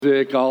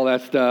music, all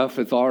that stuff,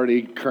 it's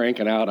already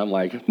cranking out. I'm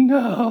like,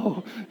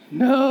 no,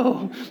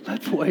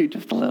 let's wait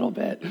just a little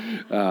bit.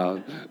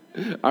 All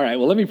right,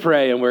 well, let me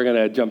pray, and we're going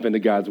to jump into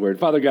God's word.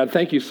 Father God,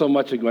 thank you so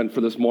much again for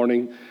this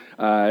morning.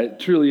 It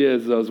truly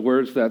is those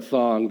words, that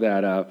song,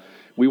 that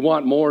we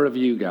want more of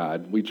you,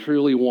 God. We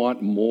truly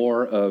want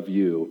more of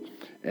you.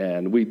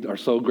 And we are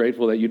so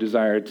grateful that you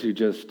desire to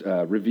just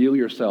reveal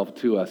yourself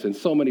to us in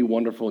so many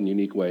wonderful and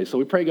unique ways. So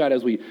we pray, God,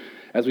 as we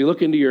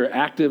look into your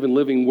active and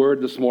living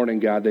word this morning,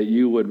 God, that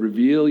you would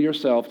reveal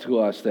yourself to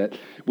us, that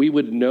we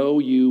would know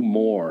you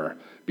more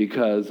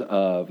because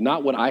of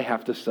not what I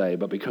have to say,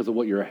 but because of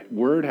what your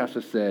word has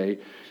to say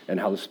and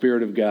how the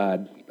Spirit of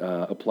God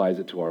applies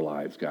it to our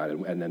lives, God,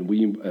 and then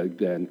we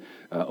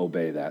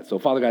obey that. So,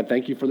 Father God,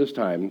 thank you for this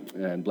time,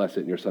 and bless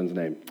it in your Son's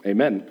name.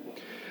 Amen.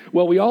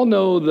 Well, we all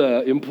know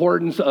the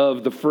importance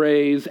of the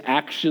phrase,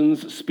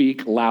 actions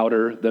speak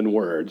louder than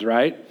words,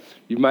 right?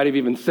 You might have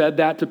even said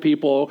that to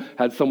people,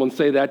 had someone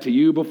say that to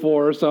you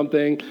before or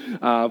something.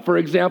 For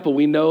example,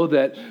 we know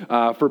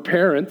that for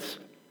parents,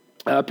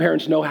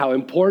 parents know how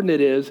important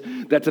it is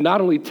that to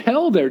not only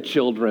tell their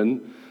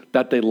children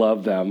that they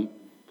love them,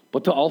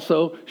 but to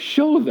also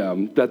show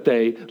them that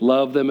they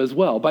love them as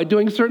well by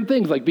doing certain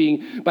things, like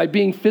by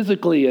being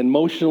physically and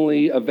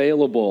emotionally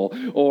available,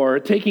 or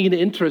taking an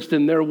interest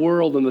in their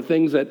world and the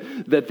things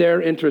that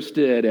they're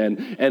interested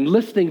in, and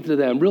listening to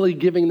them, really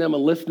giving them a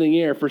listening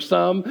ear. For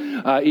some,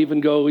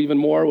 even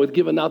more with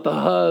giving out the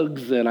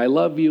hugs and I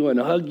love you and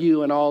hug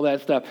you and all that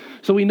stuff.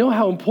 So we know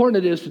how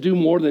important it is to do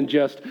more than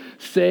just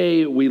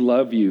say we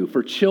love you.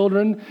 For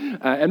children,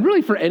 and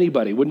really for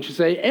anybody, wouldn't you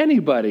say?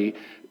 Anybody.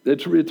 The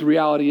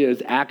reality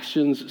is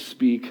actions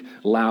speak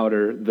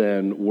louder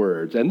than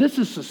words. And this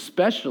is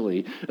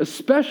especially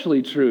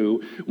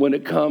true when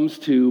it comes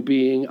to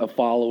being a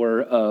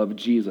follower of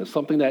Jesus,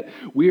 something that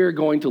we are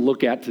going to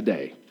look at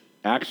today.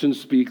 Actions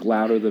speak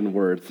louder than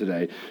words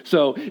today.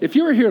 So if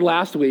you were here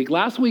last week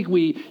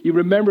you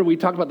remember we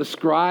talked about the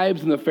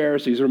scribes and the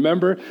Pharisees.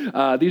 Remember,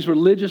 these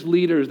religious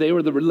leaders, they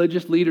were the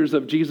religious leaders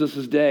of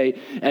Jesus' day,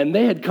 and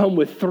they had come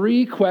with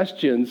 3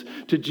 questions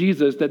to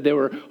Jesus that they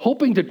were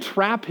hoping to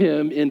trap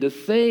him into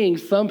saying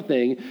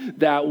something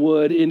that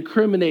would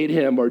incriminate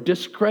him or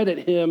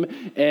discredit him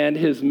and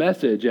his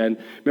message. And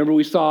remember,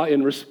 we saw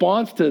in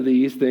response to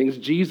these things,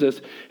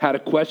 Jesus had a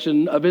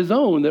question of his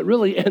own that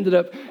really ended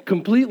up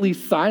completely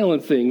silencing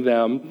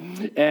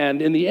them,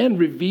 and in the end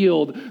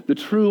revealed the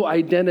true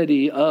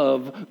identity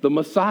of the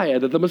Messiah,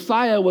 that the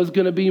Messiah was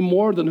going to be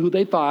more than who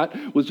they thought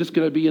was just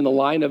going to be in the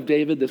line of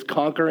David, this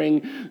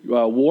conquering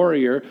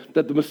warrior,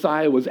 that the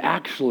Messiah was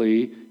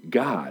actually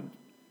God.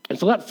 And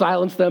so that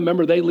silenced them.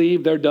 Remember, they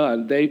leave, they're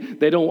done. They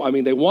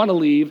want to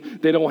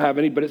leave, they don't have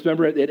any, but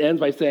remember, it ends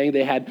by saying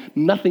they had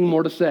nothing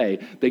more to say.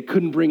 They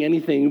couldn't bring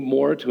anything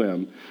more to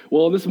him.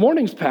 Well, in this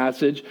morning's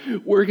passage,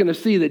 we're going to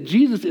see that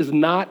Jesus is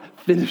not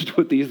finished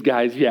with these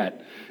guys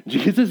yet.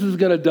 Jesus is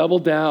going to double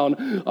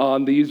down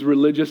on these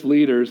religious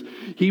leaders.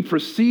 He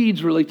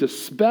proceeds really to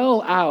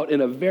spell out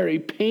in a very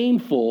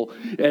painful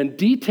and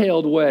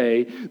detailed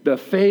way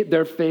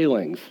their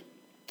failings.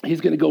 He's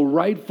going to go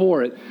right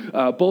for it,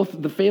 both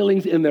the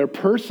failings in their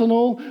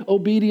personal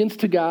obedience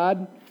to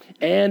God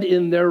and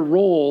in their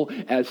role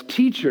as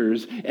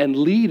teachers and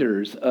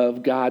leaders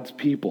of God's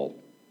people.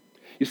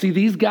 You see,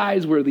 these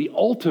guys were the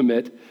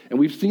ultimate, and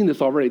we've seen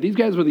this already, these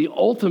guys were the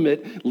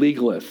ultimate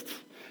legalists.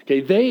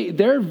 Okay,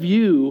 their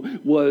view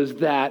was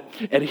that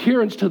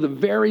adherence to the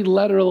very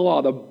letter of the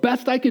law, the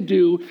best I could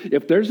do,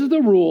 if this is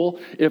the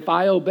rule, if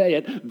I obey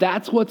it,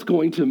 that's what's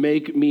going to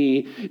make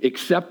me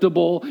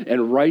acceptable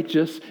and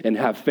righteous and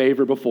have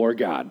favor before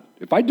God.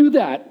 If I do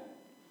that,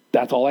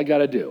 that's all I got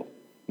to do.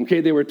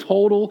 Okay, they were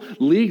total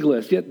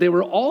legalists, yet they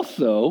were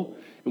also,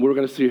 and we're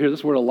going to hear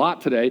this word a lot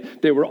today,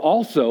 they were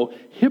also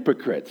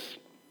hypocrites,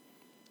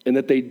 in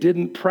that they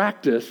didn't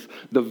practice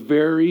the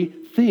very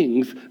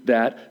things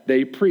that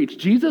they preach.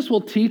 Jesus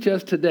will teach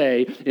us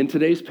today, in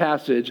today's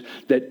passage,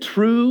 that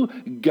true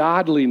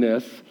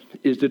godliness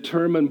is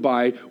determined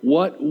by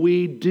what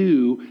we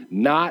do,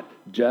 not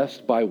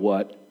just by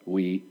what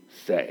we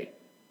say.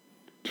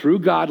 True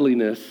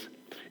godliness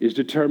is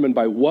determined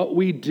by what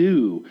we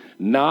do,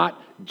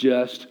 not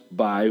just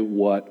by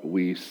what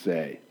we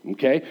say.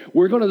 Okay?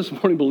 We're going to this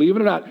morning, believe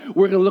it or not,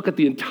 we're going to look at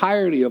the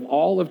entirety of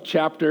all of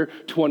chapter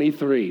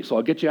 23. So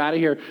I'll get you out of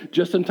here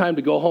just in time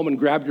to go home and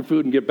grab your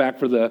food and get back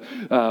for the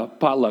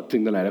potluck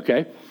thing tonight,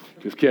 okay?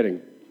 Just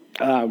kidding.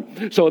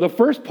 So the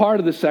first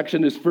part of this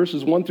section is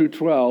verses 1 through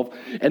 12,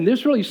 and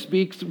this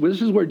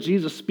is where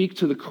Jesus speaks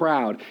to the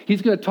crowd.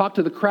 He's going to talk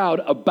to the crowd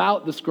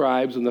about the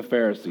scribes and the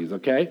Pharisees,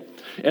 okay?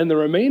 And the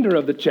remainder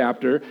of the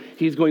chapter,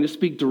 he's going to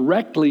speak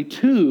directly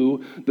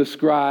to the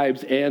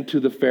scribes and to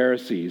the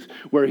Pharisees,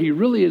 where he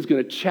really is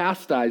going to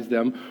chastise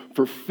them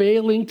for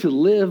failing to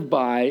live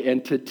by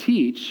and to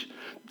teach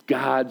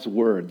God's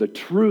word, the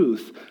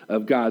truth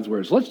of God's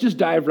words. Let's just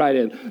dive right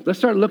in. Let's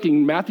start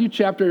looking Matthew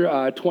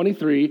chapter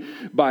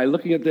 23 by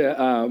looking at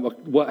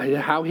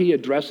how he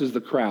addresses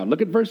the crowd.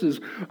 Look at verses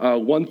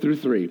 1 through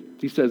 3.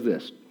 He says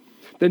this: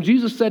 Then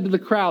Jesus said to the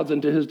crowds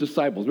and to his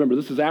disciples, remember,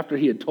 this is after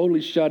he had totally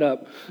shut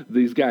up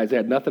these guys. They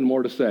had nothing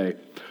more to say.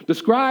 The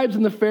scribes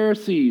and the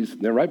Pharisees,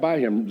 they're right by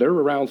him, they're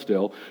around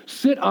still,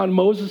 sit on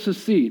Moses'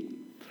 seat.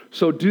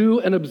 So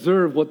do and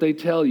observe what they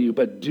tell you,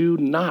 but do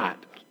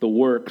not the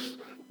works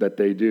that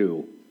they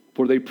do.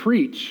 For they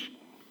preach,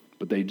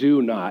 but they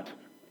do not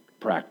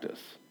practice.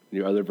 In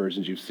your other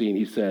versions you've seen,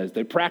 he says,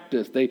 they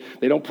practice. They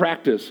don't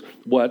practice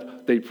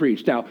what they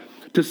preach. Now,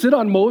 to sit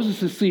on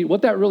Moses' seat,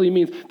 what that really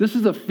means, this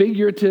is a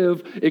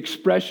figurative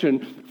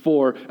expression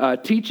for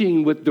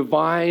teaching with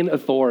divine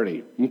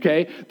authority,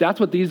 okay? That's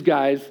what these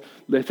guys,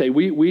 they say,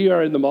 we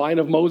are in the line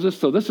of Moses,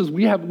 so this is,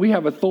 we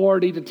have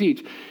authority to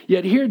teach.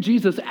 Yet here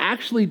Jesus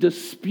actually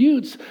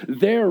disputes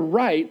their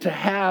right to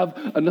have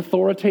an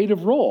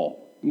authoritative role.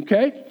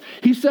 Okay?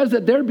 He says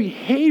that their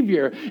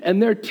behavior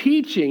and their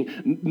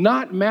teaching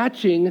not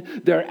matching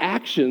their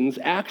actions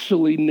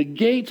actually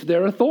negates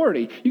their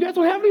authority. You guys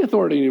don't have any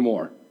authority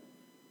anymore.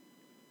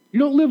 You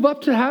don't live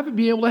up to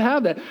be able to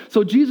have that.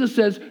 So Jesus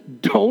says,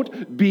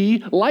 don't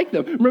be like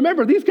them.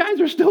 Remember, these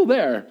guys are still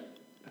there.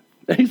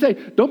 And he's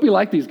saying, don't be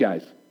like these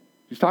guys.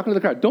 He's talking to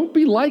the crowd. Don't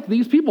be like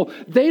these people.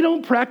 They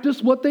don't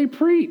practice what they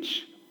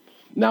preach.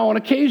 Now, on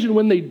occasion,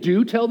 when they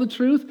do tell the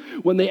truth,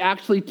 when they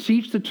actually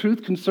teach the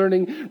truth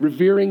concerning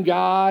revering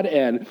God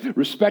and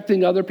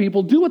respecting other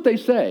people, do what they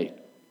say.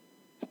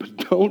 But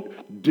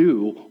don't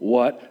do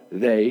what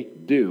they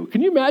do.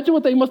 Can you imagine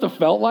what they must have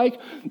felt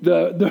like?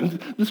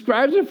 The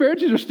scribes and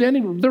Pharisees are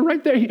standing, they're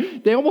right there.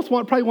 They almost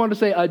probably wanted to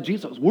say,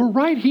 Jesus, we're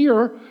right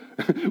here.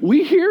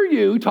 We hear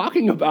you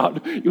talking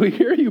about, we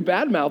hear you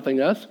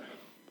bad-mouthing us.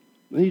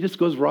 And he just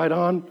goes right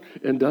on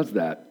and does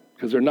that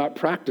because they're not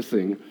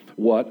practicing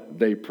what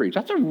they preach.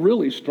 That's a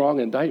really strong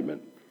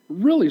indictment,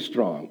 really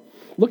strong.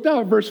 Look now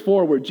at verse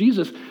 4 where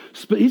Jesus,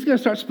 he's going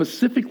to start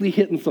specifically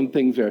hitting some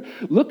things there.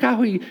 Look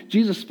how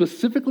Jesus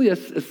specifically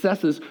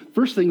assesses,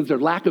 first thing is their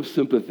lack of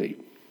sympathy.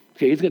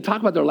 Okay, he's going to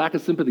talk about their lack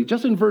of sympathy.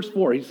 Just in verse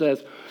 4, he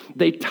says,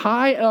 they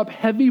tie up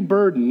heavy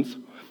burdens,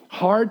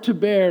 hard to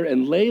bear,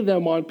 and lay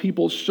them on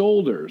people's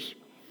shoulders.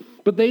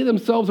 But they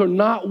themselves are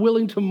not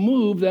willing to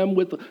move them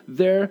with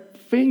their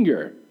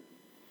finger.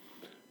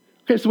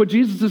 Okay, so what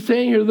Jesus is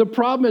saying here, the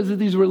problem is that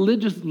these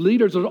religious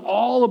leaders are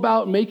all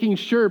about making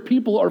sure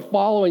people are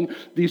following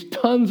these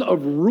tons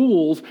of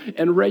rules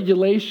and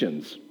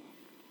regulations.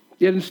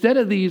 Yet instead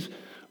of these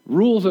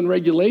rules and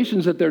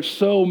regulations that they're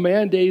so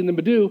mandating them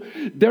to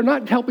do, they're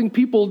not helping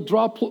people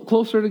draw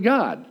closer to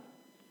God.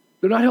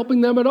 They're not helping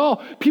them at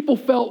all. People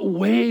felt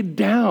weighed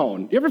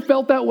down. You ever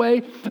felt that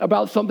way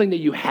about something that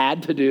you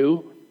had to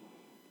do,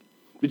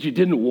 that you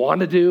didn't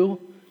want to do?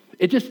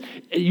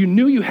 You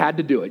knew you had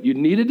to do it. You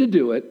needed to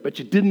do it, but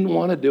you didn't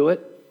want to do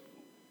it.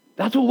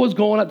 That's what was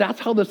going on. That's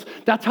how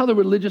the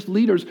religious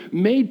leaders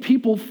made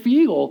people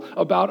feel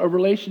about a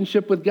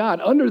relationship with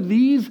God. Under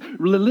these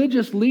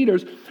religious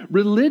leaders,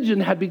 religion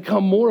had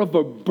become more of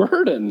a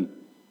burden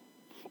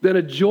than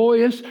a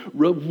joyous,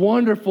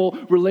 wonderful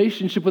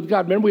relationship with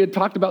God. Remember we had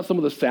talked about some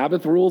of the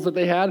Sabbath rules that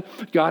they had?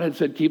 God had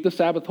said, keep the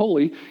Sabbath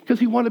holy because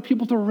he wanted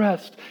people to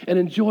rest and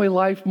enjoy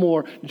life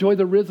more, enjoy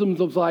the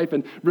rhythms of life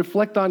and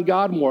reflect on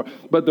God more.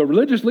 But the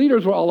religious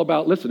leaders were all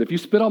about, listen, if you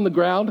spit on the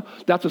ground,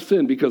 that's a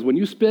sin because when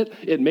you spit,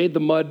 it made the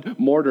mud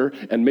mortar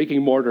and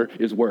making mortar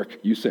is work.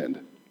 You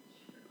sinned.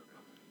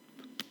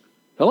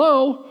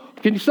 Hello?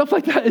 Can you stuff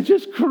like that? It's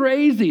just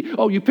crazy.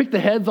 Oh, you picked the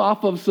heads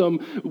off of some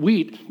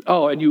wheat.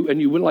 Oh, and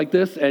you went like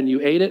this and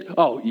you ate it.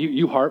 Oh,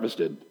 you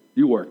harvested.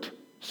 You worked,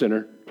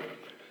 sinner.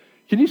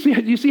 Do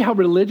you see how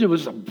religion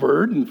was a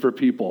burden for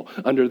people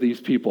under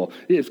these people?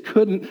 They just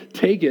couldn't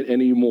take it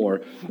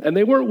anymore. And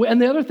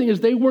the other thing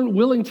is they weren't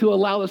willing to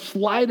allow the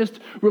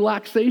slightest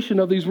relaxation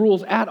of these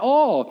rules at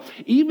all,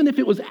 even if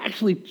it was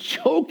actually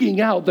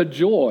choking out the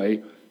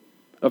joy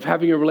of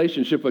having a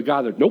relationship with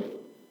God.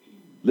 Nope,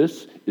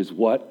 this is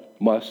what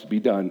must be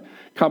done.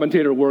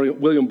 Commentator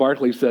William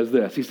Barclay says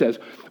this. He says,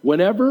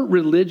 whenever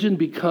religion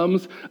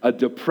becomes a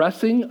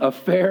depressing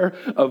affair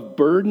of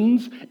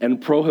burdens and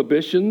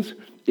prohibitions,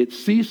 it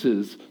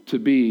ceases to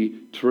be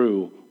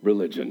true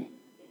religion.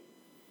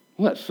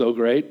 Well, that's so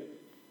great.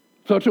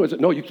 So true.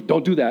 No, you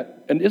don't do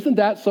that. And isn't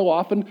that so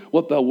often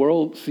what the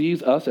world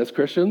sees us as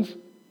Christians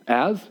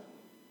as?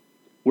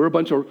 We're a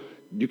bunch of,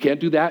 you can't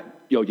do that.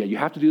 Yeah, you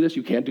have to do this.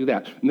 You can't do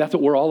that. And that's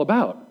what we're all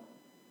about.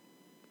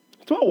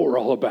 That's what we're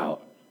all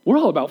about. We're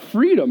all about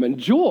freedom and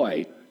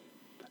joy,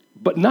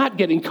 but not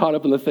getting caught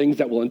up in the things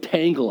that will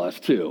entangle us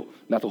too.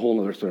 That's a whole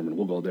other sermon.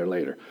 We'll go there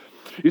later.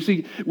 You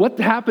see, what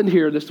happened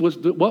here,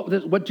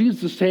 what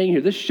Jesus is saying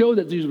here, this showed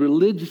that these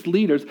religious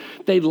leaders,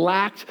 they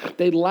lacked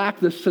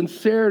the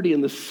sincerity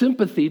and the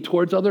sympathy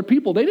towards other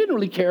people. They didn't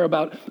really care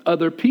about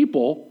other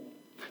people.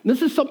 And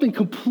this is something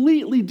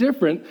completely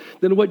different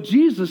than what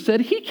Jesus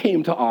said he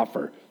came to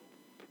offer.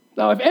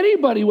 Now, if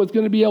anybody was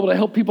going to be able to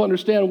help people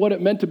understand what it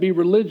meant to be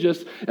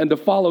religious and to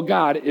follow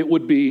God, it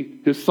would be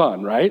his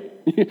son, right?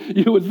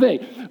 You would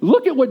think.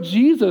 Look at what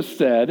Jesus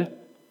said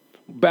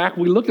back,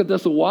 we looked at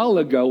this a while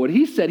ago, what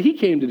he said he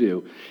came to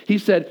do. He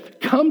said,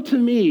 come to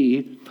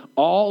me,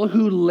 all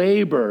who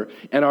labor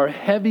and are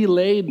heavy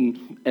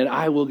laden, and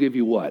I will give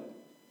you what?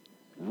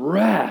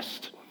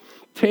 Rest.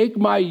 Take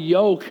my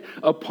yoke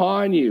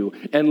upon you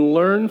and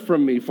learn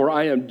from me, for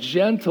I am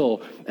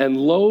gentle and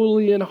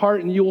lowly in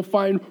heart, and you will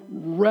find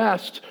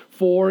rest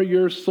for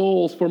your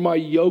souls. For my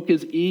yoke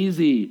is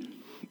easy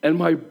and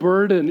my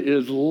burden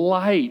is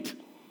light.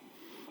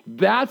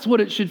 That's what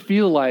it should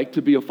feel like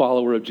to be a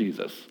follower of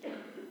Jesus.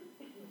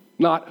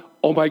 Not,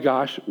 oh my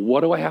gosh,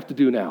 what do I have to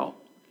do now?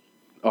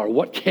 Or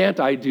what can't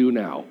I do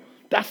now?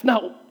 That's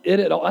not it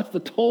at all. That's the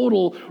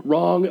total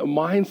wrong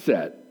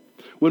mindset.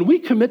 When we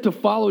commit to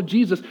follow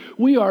Jesus,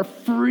 we are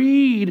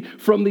freed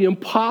from the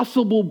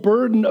impossible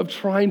burden of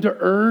trying to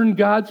earn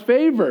God's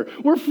favor.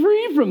 We're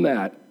free from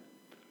that.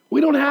 We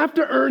don't have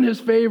to earn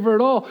his favor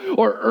at all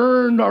or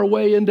earn our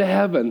way into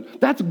heaven.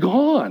 That's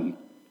gone.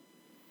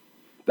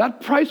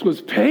 That price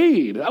was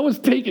paid. That was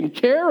taken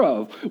care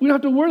of. We don't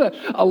have to worry that.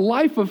 A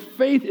life of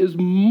faith is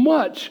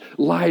much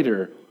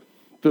lighter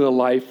than a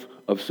life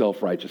of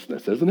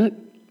self-righteousness, isn't it?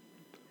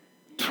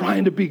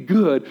 Trying to be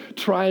good,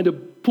 trying to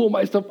pull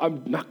myself,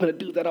 I'm not going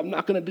to do that, I'm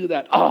not going to do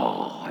that.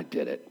 Oh, I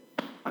did it.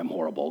 I'm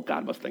horrible.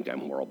 God must think I'm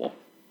horrible.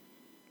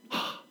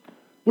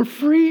 We're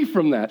free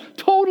from that.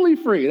 Totally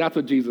free. That's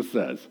what Jesus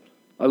says.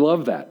 I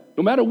love that.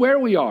 No matter where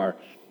we are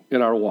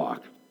in our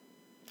walk.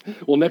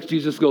 Well, next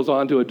Jesus goes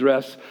on to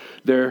address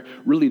their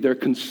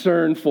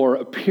concern for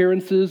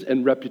appearances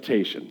and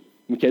reputation.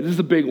 Okay, this is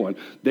a big one.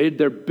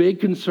 Their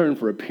big concern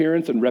for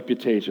appearance and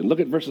reputation.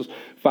 Look at verses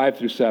 5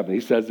 through 7.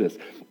 He says this,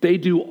 they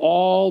do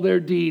all their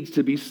deeds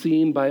to be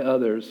seen by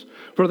others,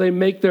 for they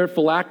make their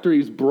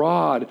phylacteries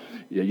broad.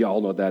 Yeah, you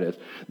all know what that is.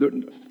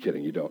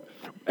 Kidding, you don't.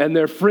 And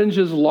their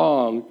fringes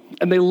long,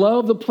 and they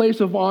love the place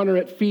of honor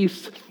at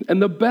feasts,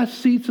 and the best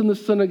seats in the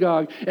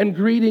synagogue, and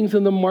greetings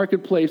in the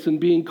marketplace, and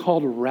being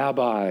called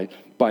rabbi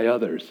by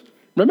others.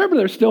 Remember,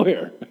 they're still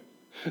here.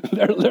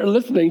 They're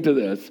listening to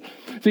this.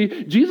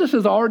 See, Jesus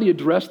has already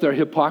addressed their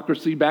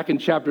hypocrisy back in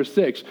chapter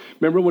 6.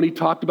 Remember when he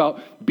talked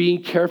about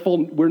being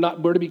careful, we're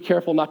to be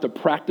careful not to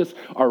practice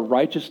our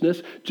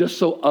righteousness just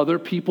so other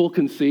people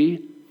can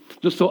see,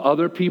 just so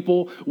other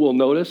people will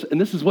notice. And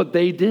this is what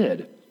they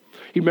did.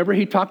 Remember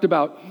he talked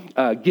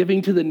about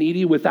giving to the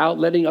needy without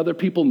letting other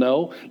people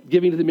know,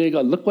 giving to the needy,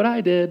 go, look what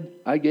I did.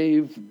 I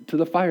gave to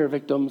the fire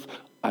victims.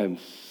 I'm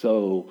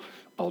so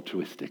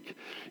altruistic.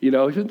 He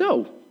said,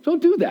 no. Don't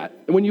do that.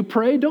 And when you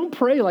pray, don't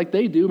pray like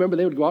they do. Remember,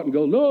 they would go out and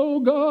go, no,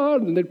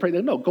 God, and they'd pray.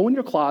 No, go in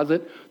your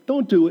closet.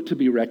 Don't do it to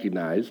be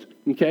recognized,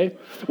 okay?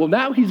 Well,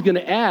 now he's going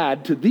to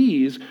add to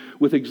these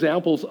with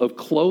examples of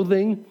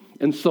clothing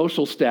and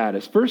social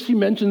status. First, he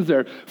mentions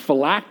their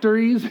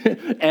phylacteries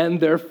and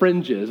their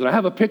fringes. And I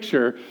have a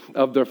picture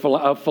of their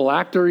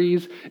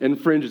phylacteries and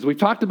fringes. We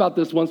talked about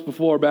this once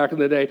before back in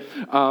the day.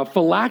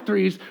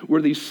 Phylacteries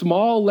were these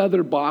small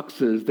leather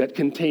boxes that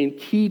contained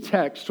key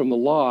texts from the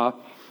law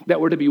that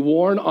were to be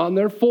worn on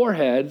their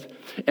foreheads,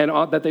 and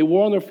that they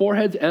wore on their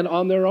foreheads and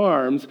on their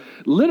arms.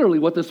 Literally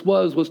what this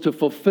was to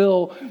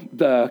fulfill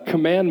the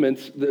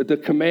commandments, the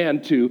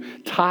command to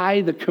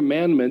tie the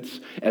commandments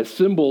as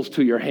symbols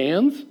to your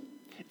hands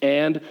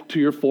and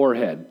to your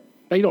forehead.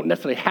 Now, you don't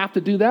necessarily have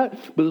to do that,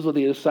 but this is what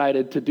they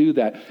decided to do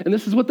that. And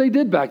this is what they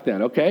did back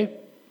then, okay?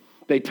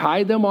 They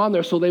tied them on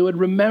there so they would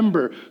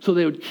remember, so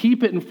they would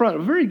keep it in front.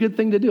 A very good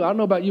thing to do. I don't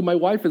know about you. My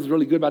wife is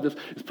really good about this.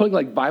 It's putting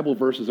like Bible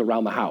verses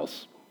around the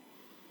house.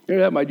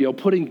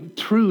 Putting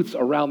truths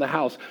around the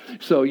house.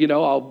 So,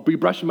 I'll be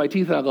brushing my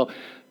teeth and I'll go,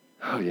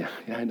 oh yeah,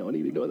 I know I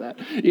need to know that.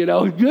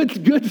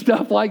 Good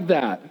stuff like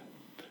that.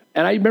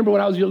 And I remember when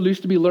I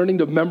used to be learning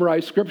to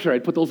memorize scripture,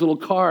 I'd put those little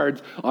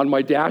cards on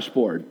my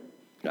dashboard.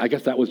 I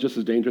guess that was just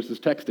as dangerous as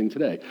texting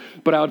today.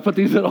 But I would put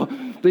these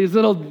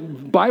little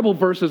Bible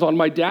verses on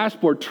my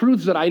dashboard,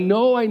 truths that I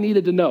know I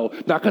needed to know.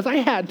 Not because I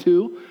had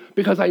to,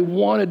 because I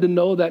wanted to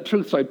know that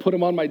truth. So I put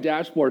them on my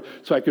dashboard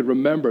so I could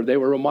remember. They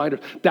were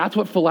reminders. That's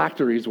what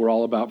phylacteries were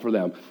all about for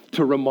them,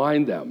 to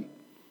remind them.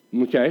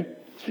 Okay?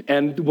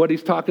 And what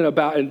he's talking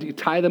about, and you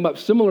tie them up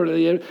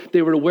similarly,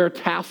 they were to wear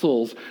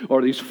tassels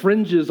or these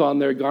fringes on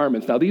their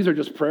garments. Now, these are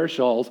just prayer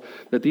shawls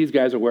that these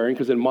guys are wearing,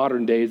 because in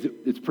modern days,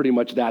 it's pretty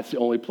much that's the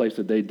only place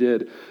that they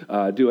did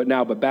do it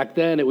now. But back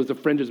then, it was the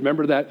fringes.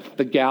 Remember that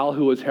the gal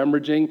who was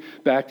hemorrhaging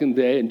back in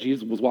the day, and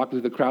Jesus was walking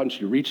through the crowd, and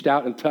she reached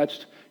out and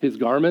touched his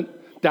garment?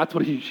 That's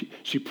what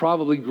she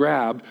probably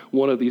grabbed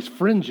one of these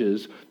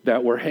fringes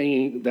that were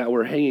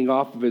hanging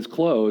off of his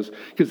clothes,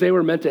 because they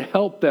were meant to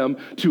help them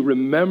to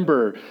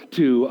remember,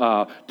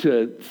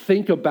 to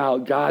think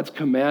about God's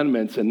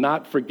commandments and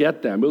not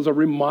forget them. It was a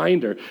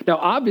reminder. Now,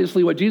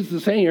 obviously, what Jesus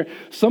is saying here,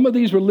 some of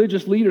these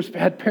religious leaders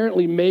had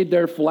apparently made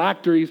their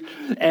phylacteries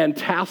and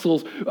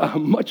tassels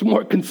much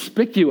more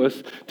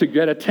conspicuous to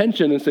get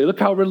attention and say,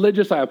 look how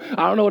religious I am.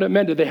 I don't know what it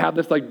meant. Did they have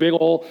this like big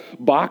old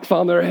box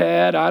on their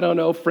head? I don't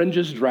know,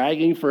 fringes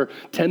dragging for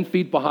 10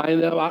 feet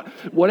behind them.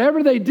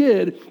 Whatever they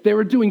did, they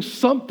were doing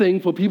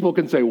something so people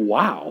can say,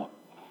 wow.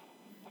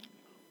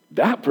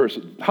 that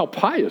person, how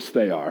pious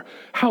they are,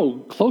 how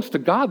close to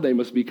God they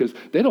must be, because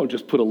they don't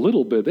just put a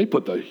little bit, they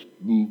put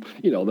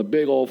the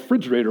big old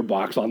refrigerator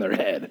box on their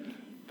head.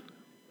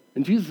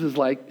 And Jesus is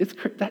like,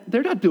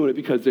 they're not doing it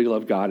because they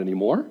love God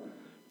anymore.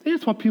 They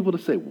just want people to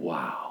say,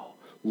 wow,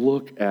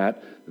 look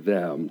at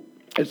them.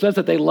 It says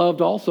that they loved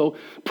also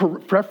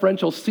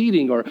preferential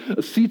seating or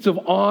seats of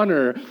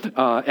honor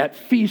at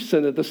feasts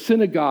and at the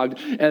synagogue,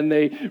 and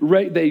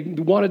they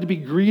wanted to be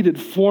greeted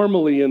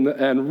formally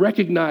and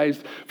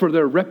recognized for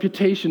their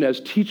reputation as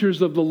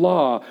teachers of the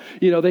law.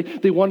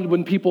 They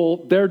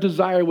wanted their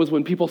desire was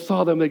when people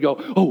saw them, they go,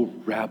 oh,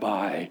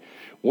 Rabbi,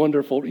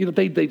 wonderful.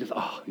 They just,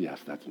 oh,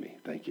 yes, that's me.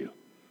 Thank you.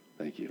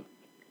 Thank you.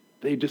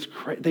 They just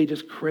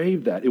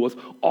craved that. It was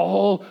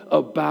all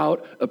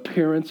about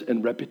appearance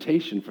and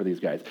reputation for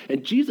these guys.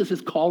 And Jesus is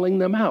calling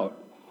them out.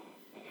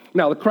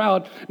 Now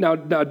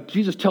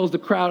Jesus tells the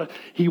crowd,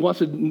 he wants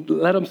to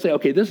let them say,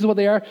 okay, this is what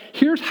they are.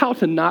 Here's how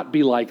to not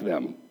be like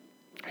them.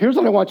 Here's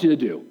what I want you to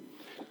do.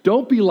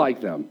 Don't be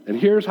like them. And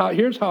here's how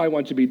I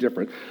want you to be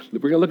different. We're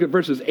going to look at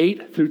verses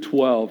 8 through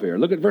 12 here.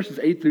 Look at verses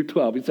 8 through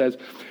 12. He says,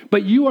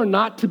 but you are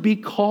not to be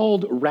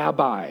called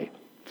rabbi,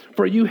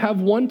 for you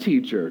have one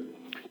teacher.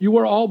 You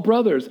are all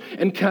brothers,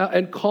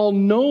 and call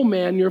no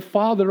man your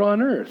father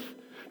on earth,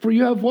 for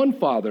you have one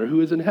Father who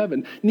is in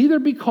heaven. Neither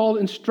be called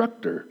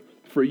instructor,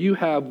 for you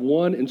have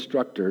one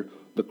instructor,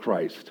 the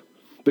Christ.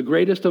 The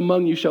greatest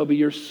among you shall be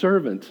your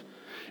servant,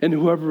 and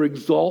whoever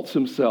exalts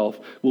himself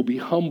will be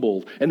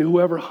humbled, and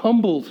whoever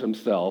humbles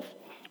himself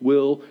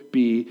will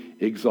be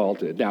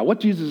exalted. Now, what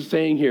Jesus is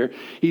saying here,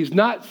 he's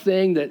not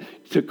saying that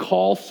to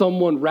call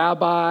someone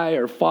rabbi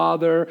or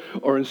father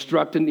or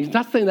instructor, he's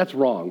not saying that's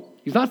wrong.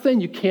 He's not saying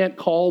you can't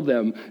call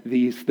them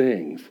these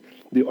things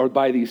or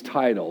by these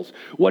titles.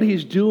 What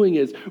he's doing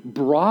is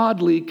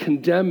broadly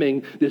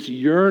condemning this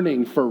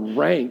yearning for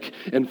rank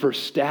and for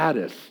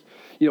status.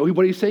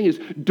 What he's saying is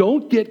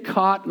don't get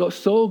caught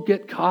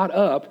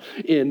up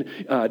in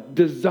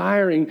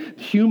desiring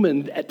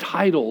human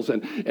titles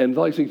and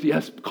all these things.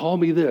 Yes, call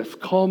me this,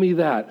 call me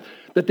that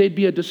they'd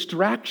be a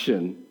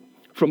distraction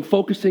from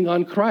focusing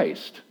on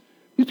Christ.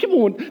 These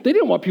people, they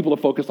didn't want people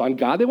to focus on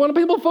God. They wanted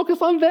people to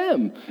focus on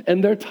them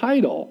and their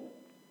title.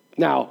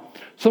 Now,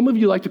 some of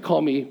you like to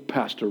call me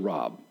Pastor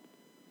Rob,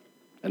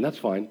 and that's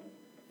fine.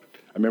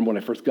 I remember when I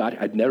first got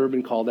here, I'd never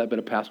been called that, been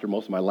a pastor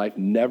most of my life,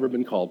 never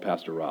been called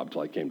Pastor Rob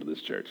until I came to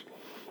this church.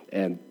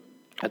 And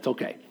that's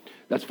okay.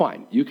 That's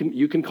fine. You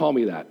can call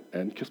me that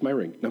and kiss my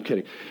ring. No, I'm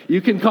kidding. You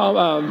can call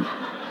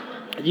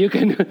you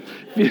can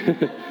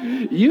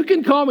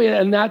call me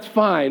that, and that's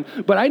fine.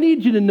 But I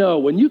need you to know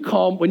when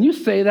you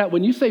say that,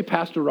 when you say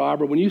Pastor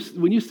Rob, or when you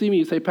see me,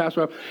 you say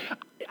Pastor Rob,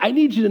 I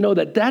need you to know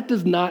that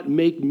does not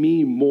make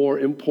me more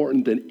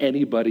important than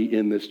anybody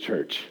in this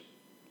church.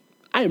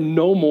 I am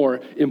no more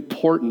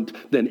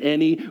important than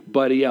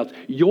anybody else.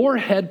 Your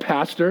head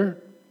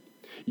pastor,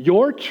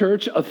 your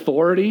church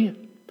authority,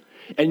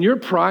 and your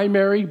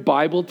primary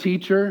Bible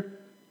teacher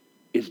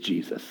is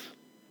Jesus,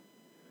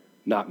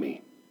 not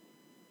me.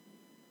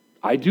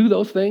 I do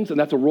those things, and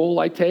that's a role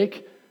I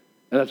take,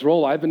 and that's a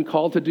role I've been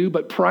called to do,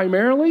 but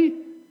primarily,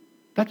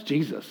 that's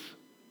Jesus.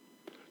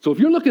 So if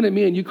you're looking at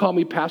me and you call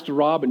me Pastor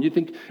Rob, and you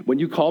think when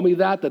you call me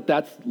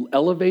that's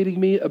elevating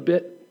me a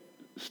bit,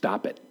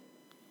 stop it.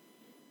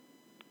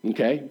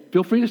 Okay?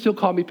 Feel free to still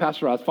call me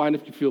Pastor Rob. It's fine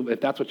if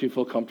that's what you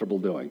feel comfortable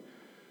doing.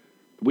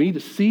 We need to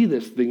see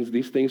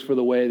these things for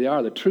the way they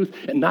are, the truth,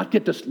 and not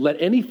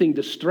let anything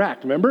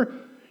distract. Remember?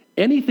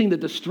 Anything that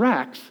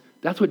distracts,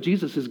 that's what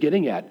Jesus is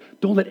getting at.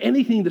 Don't let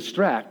anything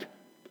distract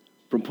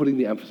from putting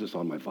the emphasis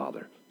on my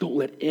Father. Don't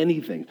let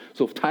anything.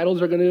 So if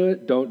titles are going to do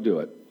it, don't do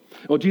it.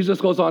 Well, Jesus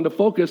goes on to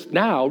focus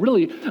now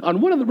really on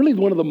one of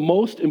the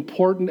most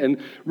important and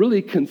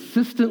really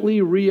consistently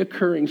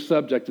reoccurring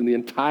subjects in the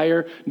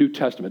entire New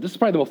Testament. This is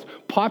probably the most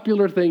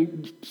popular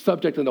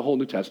subject in the whole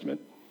New Testament,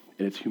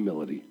 and it's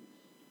humility.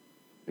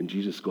 And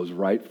Jesus goes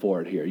right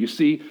for it here. You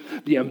see,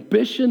 the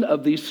ambition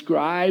of these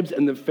scribes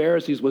and the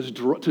Pharisees was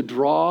to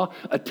draw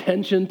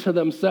attention to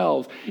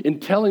themselves. In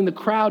telling the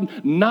crowd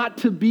not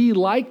to be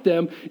like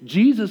them,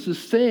 Jesus is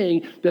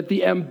saying that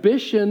the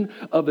ambition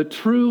of a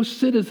true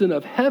citizen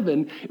of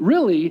heaven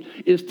really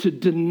is to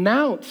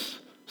denounce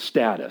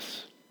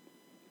status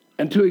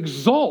and to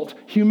exalt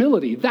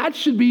humility. That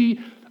should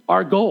be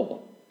our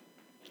goal,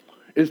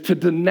 is to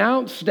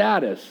denounce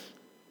status.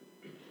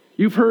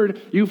 You've heard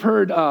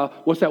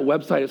what's that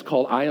website? It's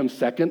called I Am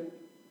Second.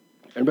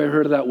 Anybody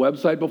heard of that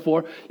website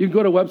before? You can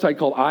go to a website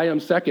called I Am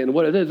Second. And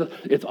what it is,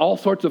 it's all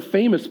sorts of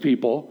famous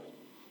people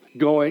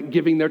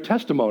giving their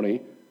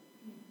testimony.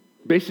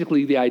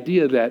 Basically, the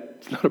idea that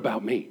it's not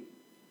about me.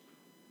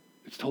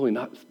 It's totally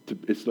not.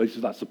 It's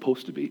not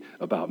supposed to be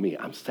about me.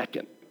 I'm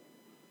second.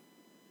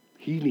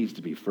 He needs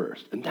to be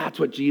first. And that's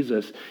what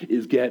Jesus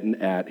is getting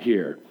at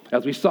here.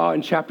 As we saw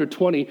in chapter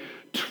 20,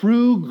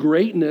 true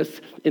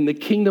greatness in the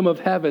kingdom of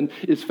heaven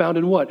is found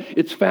in what?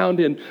 It's found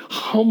in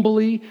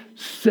humbly,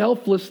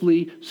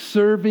 selflessly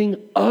serving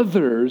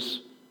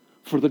others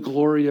for the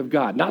glory of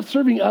God. Not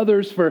serving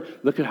others for,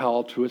 look at how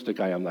altruistic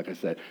I am, like I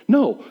said.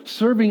 No,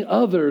 serving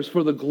others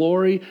for the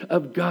glory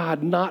of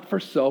God, not for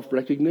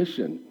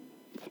self-recognition.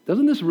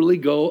 Doesn't this really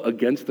go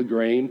against the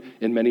grain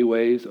in many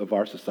ways of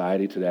our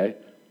society today?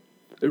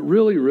 It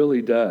really,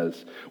 really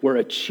does. We're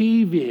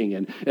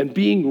achieving and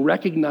being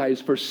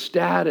recognized for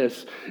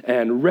status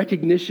and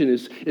recognition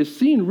is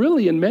seen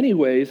really in many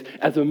ways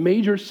as a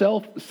major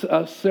source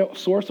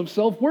of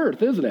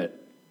self-worth, isn't it?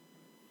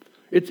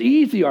 It's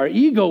easy. Our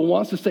ego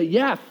wants to say,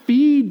 yeah,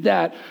 feed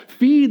that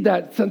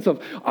sense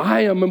of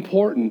I am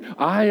important.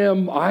 I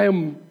am,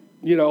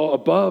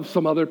 above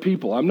some other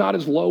people. I'm not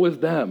as low as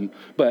them,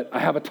 but I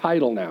have a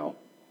title now.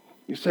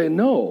 You say,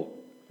 no.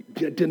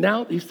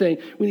 He's saying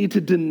we need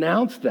to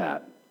denounce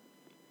that.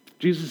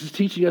 Jesus is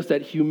teaching us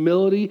that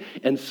humility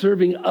and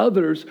serving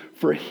others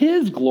for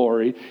his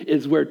glory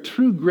is where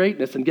true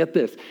greatness, and get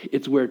this,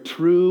 it's where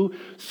true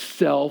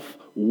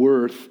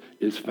self-worth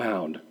is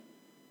found.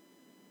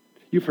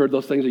 You've heard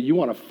those things that you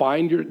want to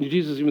find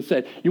Jesus even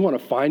said, you want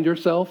to find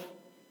yourself?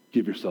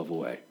 Give yourself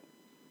away.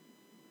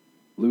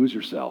 Lose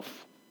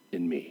yourself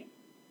in me.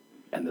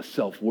 And the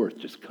self-worth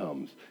just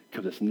comes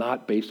because it's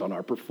not based on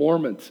our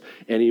performance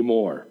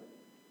anymore.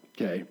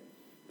 Okay?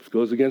 This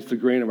goes against the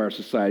grain of our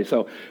society.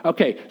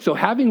 So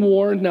having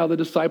warned now the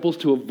disciples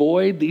to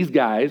avoid these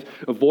guys,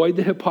 avoid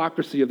the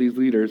hypocrisy of these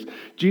leaders,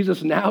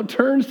 Jesus now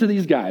turns to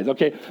these guys.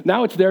 Okay,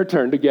 now it's their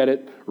turn to get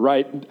it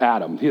right at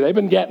them. They've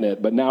been getting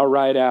it, but now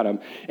right at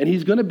them. And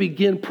he's going to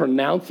begin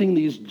pronouncing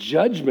these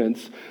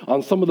judgments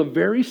on some of the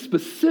very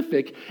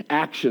specific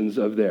actions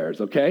of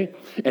theirs, okay?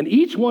 And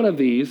each one of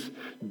these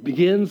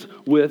begins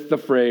with the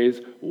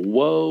phrase,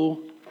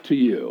 woe to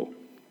you.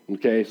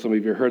 Okay, some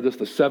of you have heard this,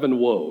 the 7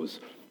 woes.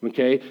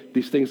 Okay,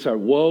 these things are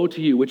woe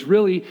to you, which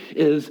really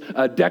is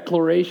a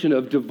declaration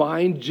of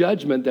divine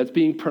judgment that's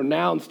being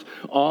pronounced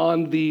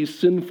on these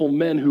sinful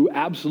men who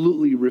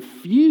absolutely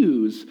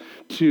refuse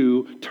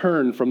to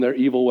turn from their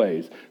evil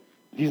ways.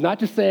 He's not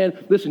just saying,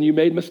 listen, you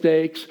made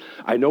mistakes.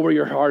 I know where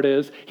your heart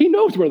is. He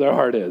knows where their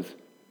heart is.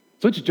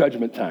 So it's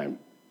judgment time.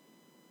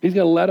 He's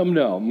going to let them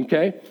know,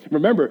 okay?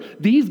 Remember,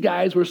 these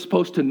guys were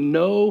supposed to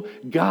know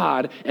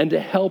God and to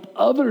help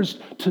others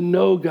to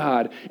know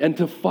God and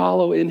to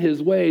follow in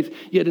his ways.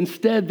 Yet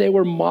instead, they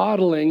were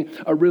modeling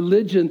a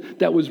religion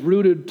that was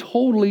rooted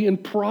totally in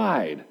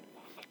pride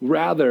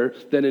rather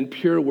than in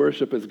pure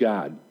worship as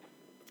God.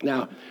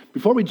 Now,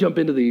 before we jump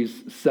into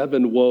these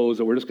 7 woes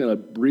that we're just going to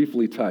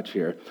briefly touch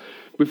here,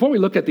 before we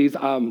look at these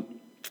 7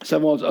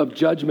 woes of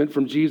judgment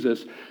from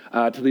Jesus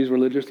to these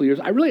religious leaders,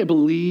 I really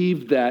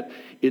believe that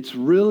it's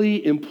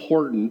really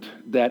important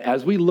that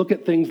as we look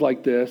at things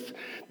like this,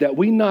 that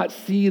we not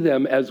see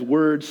them as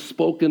words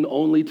spoken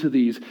only to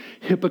these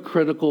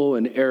hypocritical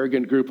and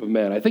arrogant group of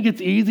men. I think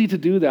it's easy to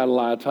do that a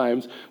lot of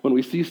times when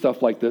we see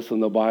stuff like this in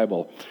the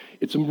Bible.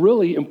 It's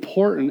really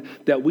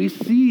important that we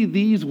see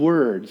these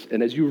words,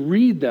 and as you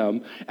read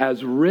them,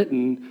 as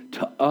written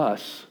to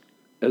us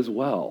as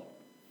well.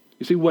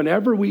 You see,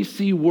 whenever we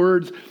see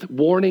words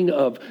warning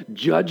of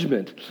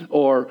judgment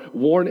or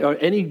warning or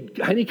any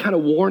kind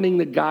of warning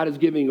that God is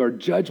giving or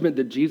judgment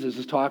that Jesus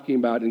is talking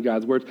about in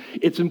God's words,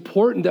 it's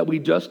important that we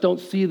just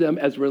don't see them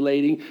as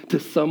relating to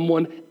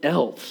someone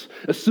else,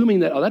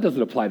 assuming that, that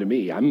doesn't apply to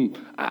me.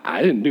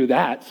 I didn't do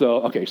that,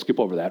 so okay, skip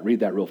over that.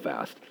 Read that real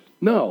fast.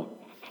 No.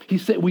 He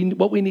said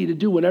what we need to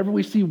do whenever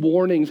we see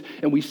warnings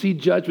and we see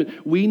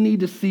judgment, we need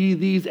to see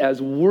these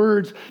as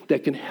words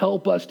that can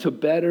help us to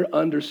better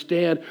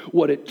understand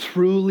what it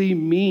truly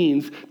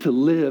means to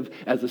live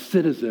as a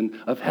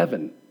citizen of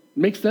heaven.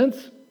 Make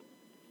sense?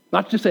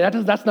 Not just say,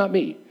 that's not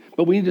me,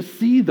 but we need to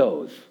see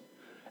those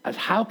as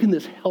how can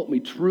this help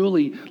me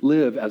truly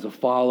live as a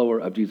follower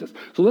of Jesus?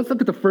 So let's look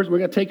at the first, we're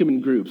going to take them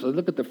in groups. Let's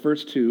look at the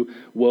first 2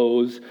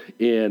 woes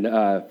in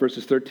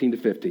verses 13 to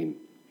 15.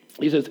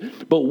 He says,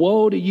 but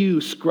woe to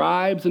you,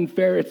 scribes and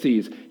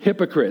Pharisees,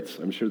 hypocrites.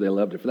 I'm sure they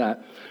loved it for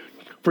that.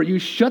 For you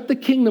shut the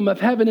kingdom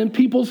of heaven in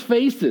people's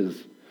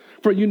faces.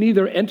 For you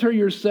neither enter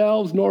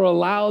yourselves nor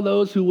allow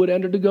those who would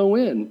enter to go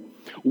in.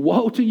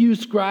 Woe to you,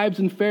 scribes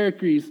and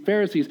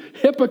Pharisees,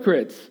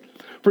 hypocrites.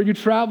 For you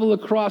travel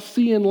across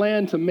sea and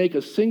land to make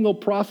a single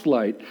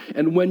proselyte.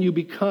 And when he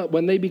becomes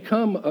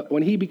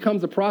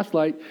a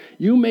proselyte,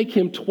 you make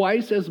him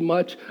twice as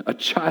much a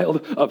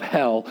child of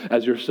hell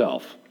as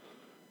yourself.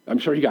 I'm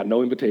sure he got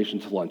no invitation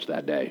to lunch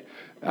that day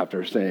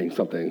after saying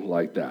something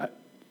like that.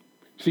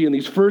 See, in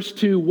these first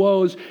 2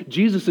 woes,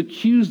 Jesus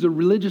accused the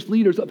religious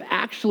leaders of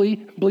actually,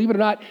 believe it or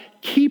not,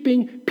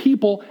 keeping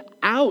people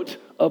out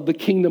of the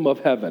kingdom of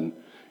heaven.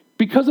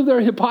 Because of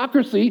their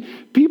hypocrisy,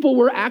 people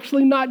were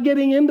actually not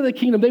getting into the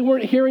kingdom. They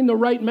weren't hearing the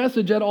right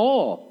message at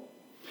all.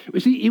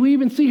 We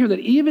even see here that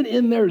even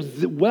in their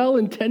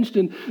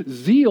well-intentioned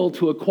zeal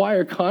to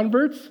acquire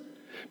converts,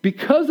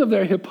 because of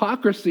their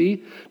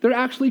hypocrisy, they're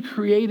actually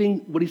creating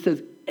what he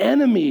says,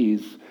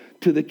 enemies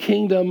to the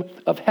kingdom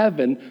of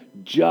heaven,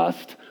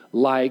 just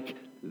like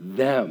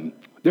them.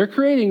 They're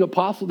creating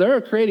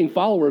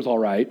followers, all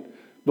right,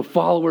 but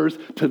followers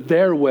to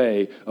their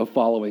way of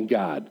following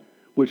God,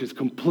 which is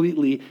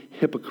completely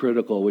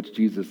hypocritical, which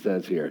Jesus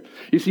says here.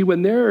 You see,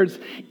 when there's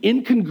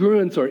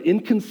incongruence or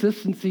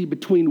inconsistency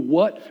between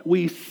what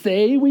we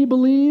say we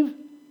believe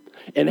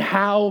and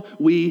how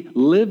we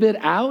live it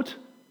out,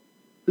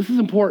 this is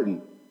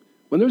important.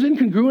 When there's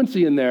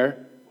incongruency in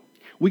there,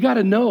 we got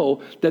to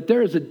know that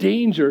there is a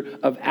danger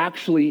of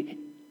actually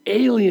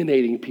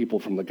alienating people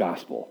from the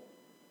gospel.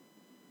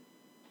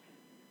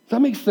 Does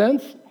that make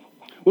sense?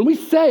 When we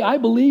say, I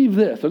believe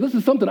this, or this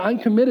is something I'm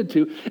committed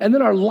to, and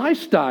then our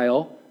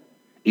lifestyle,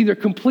 either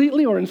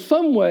completely or in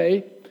some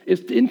way,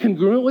 is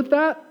incongruent with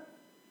that,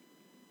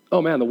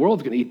 oh man, the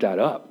world's going to eat that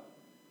up.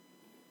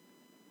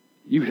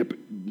 You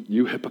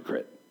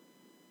hypocrite.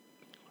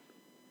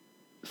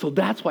 So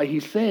that's why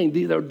he's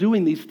saying they're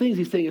doing these things.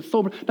 He's saying it's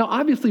sober. Now,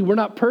 obviously, we're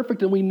not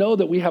perfect, and we know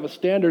that we have a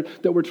standard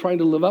that we're trying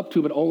to live up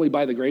to, but only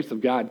by the grace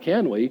of God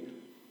can we.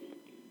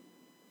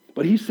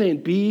 But he's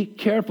saying be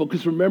careful,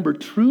 because remember,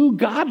 true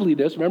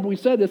godliness, remember we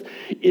said this,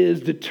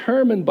 is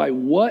determined by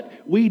what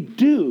we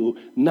do,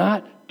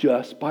 not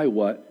just by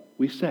what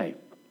we say.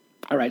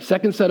 All right,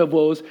 second set of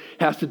woes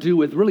has to do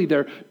with really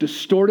their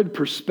distorted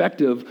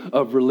perspective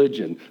of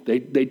religion.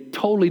 They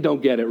totally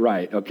don't get it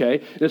right,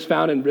 okay? It's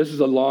found in, this is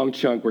a long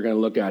chunk we're going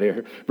to look at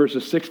here,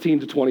 verses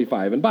 16 to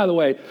 25. And by the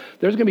way,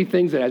 there's going to be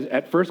things that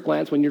at first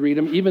glance when you read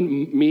them,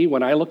 even me,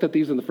 when I looked at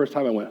these in the first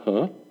time, I went,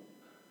 huh?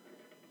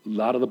 A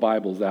lot of the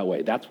Bible's that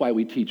way. That's why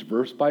we teach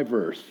verse by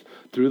verse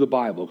through the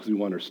Bible, because we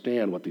want to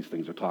understand what these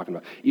things are talking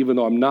about, even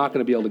though I'm not going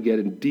to be able to get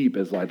in deep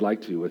as I'd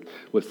like to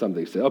with some of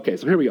these. Okay,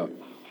 so here we go.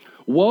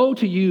 Woe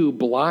to you,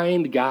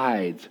 blind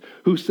guides,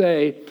 who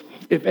say,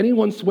 if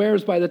anyone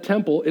swears by the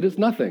temple, it is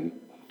nothing.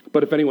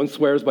 But if anyone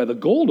swears by the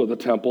gold of the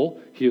temple,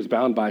 he is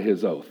bound by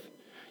his oath.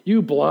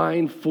 You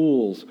blind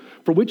fools,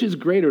 for which is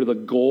greater, the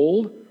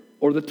gold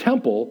or the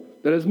temple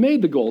that has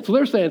made the gold? So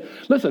they're saying,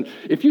 listen,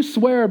 if you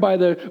swear by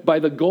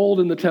the gold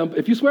in the temple,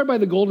 if you swear by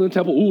the gold in the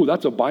temple, ooh,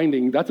 that's a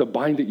binding,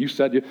 you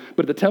said.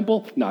 But at the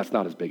temple, no, it's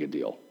not as big a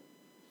deal.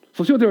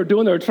 So see what they were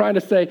doing? They were trying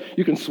to say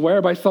you can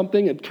swear by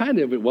something, and kind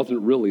of it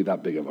wasn't really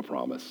that big of a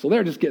promise. So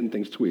they're just getting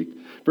things tweaked.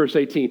 Verse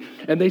 18,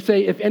 and they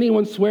say, if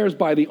anyone swears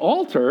by the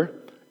altar,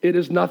 it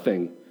is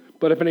nothing.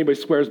 But if anybody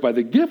swears by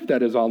the gift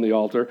that is on the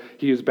altar,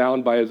 he is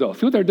bound by his oath.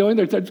 See what they're doing?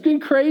 It's getting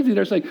crazy.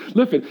 They're saying,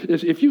 listen,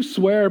 if you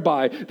swear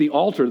by the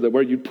altar that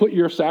where you put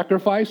your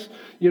sacrifice,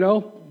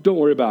 don't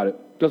worry about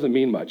it. Doesn't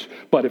mean much.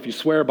 But if you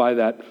swear by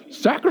that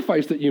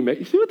sacrifice that you make,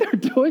 you see what they're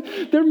doing?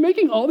 They're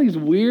making all these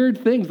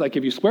weird things. Like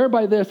if you swear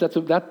by this,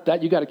 that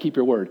you got to keep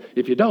your word.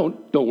 If you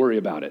don't worry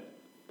about it.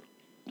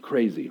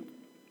 Crazy.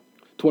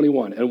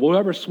 21, and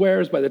whoever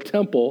swears by the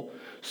temple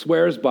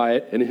swears by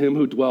it and him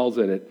who dwells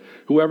in it.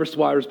 Whoever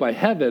swears by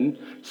heaven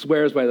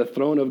swears by the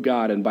throne of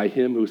God and by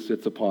him who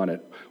sits upon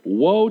it.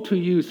 Woe to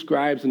you,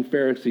 scribes and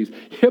Pharisees,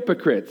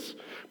 hypocrites,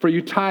 for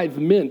you tithe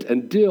mint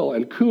and dill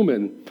and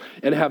cumin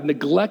and have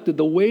neglected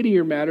the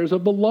weightier matters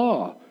of the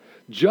law,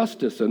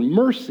 justice and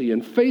mercy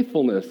and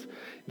faithfulness.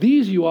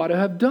 These you ought to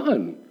have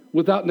done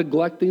without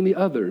neglecting the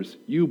others.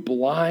 You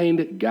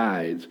blind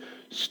guides,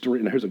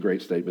 here's a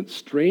great statement,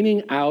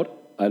 straining out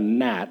a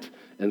gnat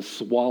and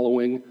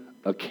swallowing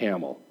a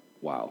camel.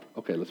 Wow.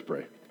 Okay, let's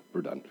pray.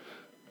 We're done.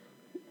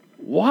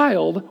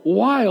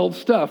 Wild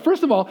stuff.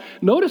 First of all,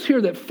 notice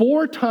here that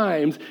 4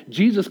 times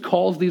Jesus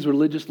calls these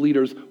religious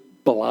leaders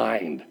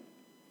blind.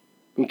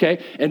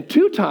 Okay? And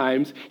 2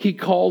 times he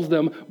calls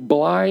them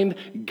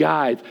blind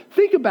guides.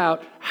 Think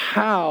about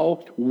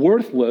how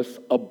worthless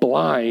a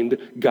blind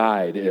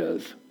guide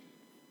is.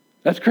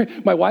 That's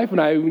great. My wife and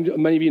I,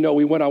 many of you know,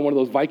 we went on one of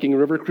those Viking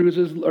river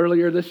cruises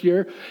earlier this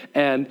year,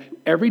 and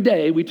every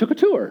day we took a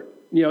tour.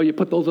 You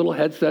put those little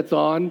headsets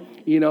on,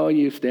 and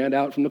you stand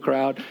out from the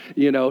crowd,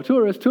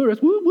 tourists,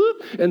 whoop,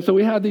 whoop. And so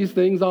we had these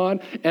things on,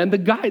 and the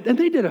guide, and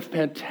they did a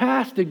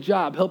fantastic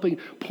job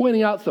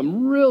pointing out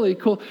some really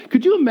cool.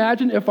 Could you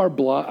imagine if our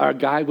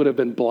guide would have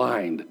been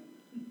blind?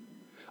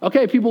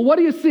 Okay, people, what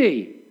do you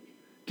see?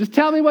 Just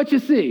tell me what you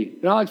see,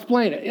 and I'll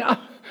explain it.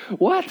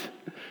 What?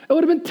 It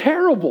would have been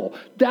terrible.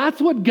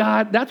 That's what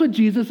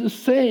Jesus is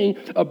saying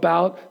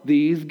about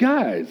these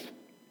guys.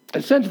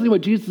 Essentially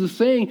what Jesus is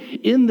saying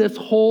in this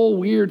whole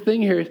weird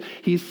thing here,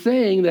 he's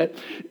saying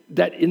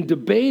that in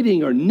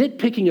debating or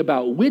nitpicking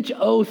about which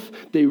oath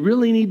they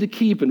really need to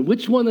keep and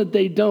which one that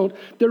they don't,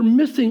 they're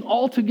missing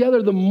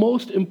altogether the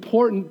most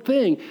important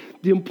thing,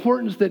 the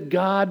importance that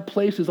God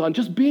places on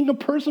just being a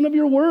person of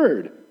your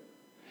word.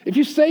 If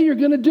you say you're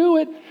going to do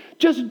it,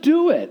 just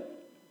do it.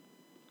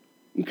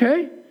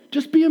 Okay?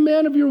 Just be a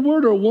man of your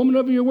word or a woman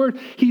of your word.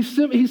 He's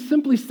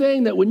simply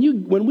saying that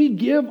when we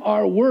give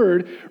our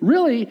word,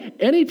 really,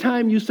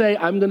 anytime you say,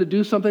 I'm going to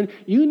do something,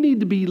 you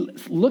need to be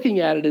looking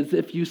at it as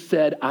if you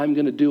said, I'm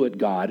going to do it,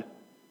 God.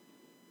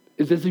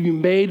 It's as if you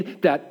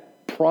made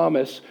that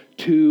promise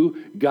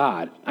to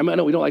God. I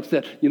know we don't like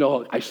to say,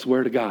 I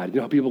swear to God.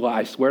 People go,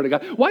 I swear to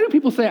God. Why do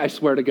people say, I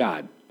swear to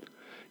God?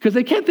 Because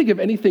they can't think of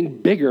anything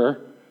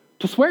bigger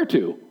to swear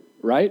to,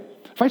 right?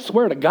 If I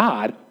swear to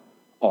God,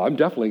 I'm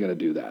definitely going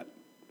to do that.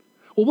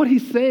 Well, what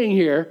he's saying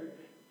here,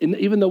 and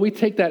even though we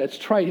take that as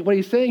trite, what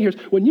he's saying here is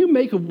when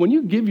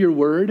you give your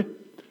word,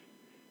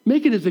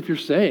 Make it as if you're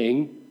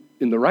saying,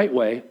 in the right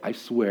way, I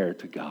swear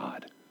to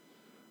God.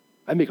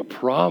 I make a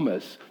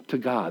promise to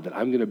God that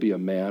I'm going to be a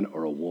man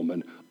or a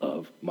woman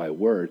of my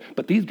word.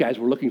 But these guys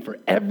were looking for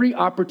every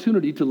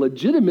opportunity to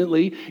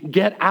legitimately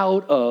get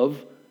out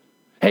of,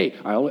 hey,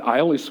 I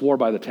only swore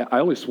by the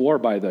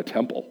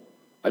temple.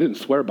 I didn't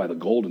swear by the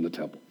gold in the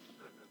temple.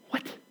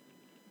 What?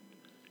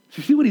 So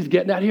you see what he's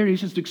getting at here?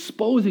 He's just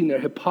exposing their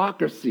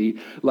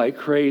hypocrisy like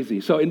crazy.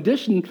 So in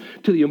addition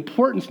to the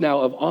importance now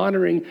of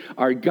honoring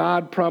our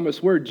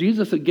God-promised word,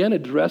 Jesus again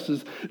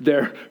addresses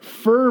their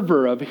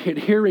fervor of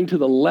adhering to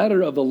the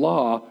letter of the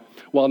law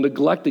while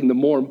neglecting the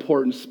more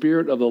important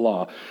spirit of the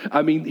law.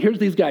 I mean, here's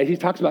these guys. He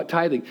talks about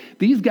tithing.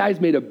 These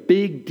guys made a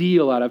big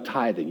deal out of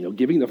tithing,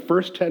 giving the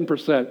first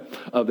 10%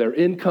 of their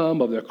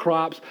income, of their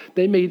crops.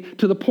 They made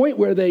to the point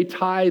where they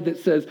tithe that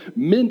says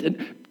mint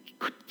and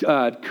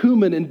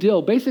cumin and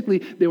dill. Basically,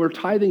 they were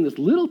tithing this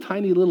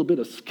tiny little bit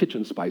of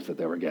kitchen spice that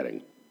they were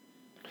getting,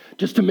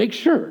 just to make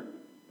sure.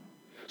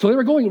 So they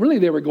were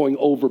going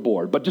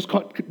overboard, but just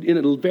in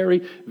a very,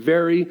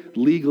 very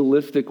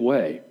legalistic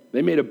way.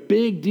 They made a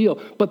big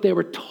deal, but they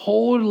were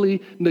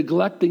totally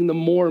neglecting the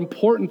more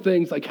important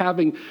things like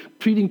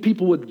treating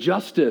people with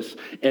justice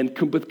and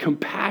with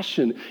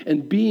compassion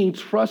and being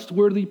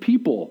trustworthy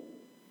people.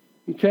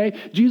 Okay?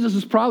 Jesus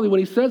is probably,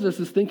 when he says this,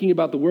 is thinking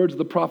about the words of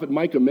the prophet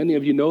Micah. Many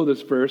of you know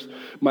this verse,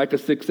 Micah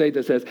 6:8,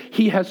 that says,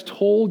 he has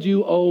told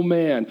you, oh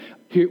man,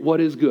 what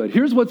is good.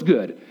 Here's what's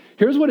good.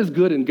 Here's what is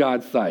good in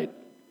God's sight.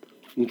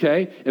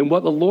 Okay? And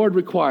what the Lord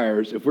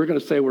requires, if we're going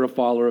to say we're a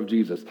follower of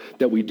Jesus,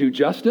 that we do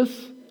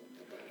justice,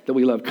 that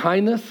we love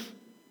kindness,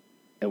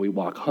 and we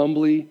walk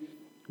humbly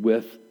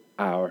with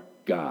our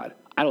God.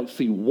 I don't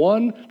see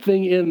one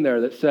thing in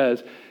there that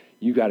says,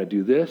 you got to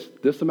do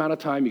this amount of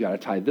time, you got to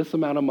tithe this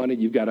amount of money,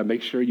 you've got to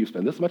make sure you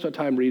spend this much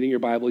time reading your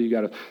Bible,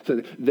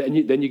 then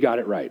you got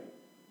it right.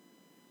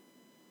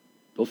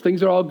 Those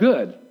things are all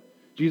good.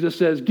 Jesus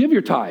says, give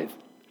your tithe.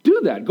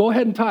 Do that. Go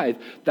ahead and tithe.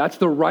 That's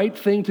the right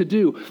thing to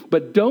do.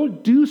 But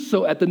don't do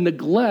so at the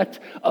neglect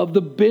of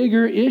the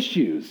bigger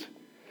issues.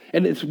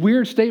 And it's a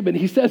weird statement.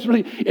 He says,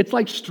 really, it's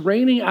like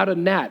straining out a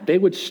gnat. They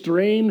would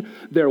strain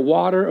their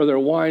water or their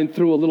wine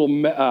through a little,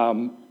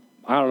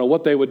 I don't know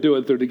what they would do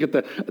it through to get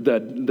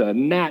the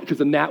gnat, because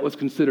the gnat was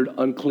considered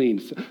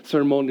unclean,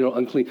 ceremonial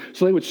unclean.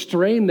 So they would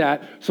strain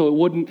that so it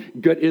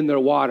wouldn't get in their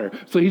water.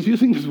 So he's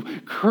using this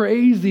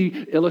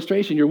crazy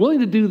illustration. You're willing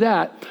to do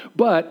that,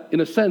 but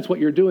in a sense, what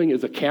you're doing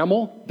is a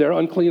camel. They're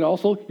unclean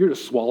also. You're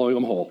just swallowing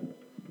them whole.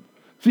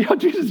 See how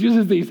Jesus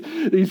uses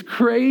these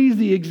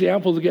crazy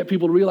examples to get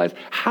people to realize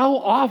how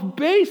off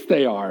base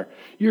they are.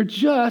 You're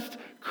just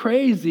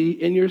crazy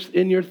in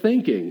your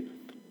thinking,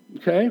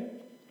 okay?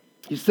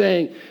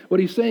 What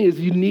he's saying is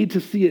you need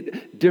to see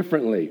it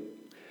differently.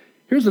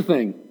 Here's the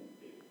thing.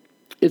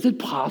 Is it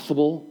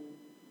possible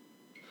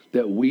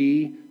that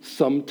we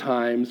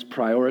sometimes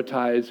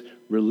prioritize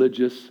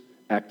religious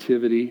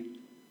activity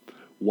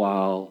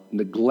while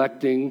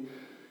neglecting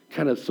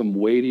kind of some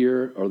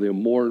weightier or the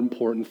more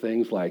important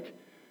things like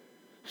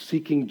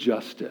seeking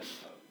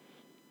justice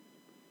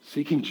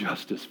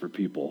for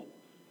people,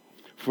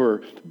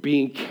 for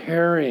being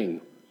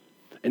caring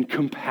and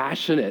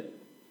compassionate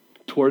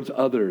towards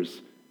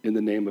others in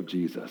the name of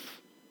Jesus?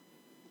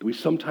 Do we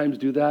sometimes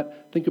do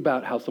that? Think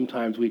about how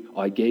sometimes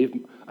I gave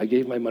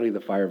my money to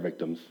the fire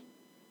victims.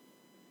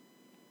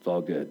 It's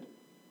all good,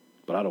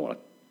 but I don't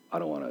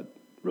want to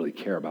really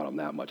care about them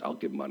that much. I'll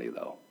give money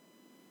though.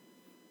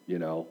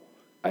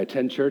 I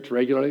attend church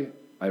regularly.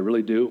 I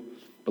really do.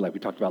 But like we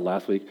talked about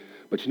last week,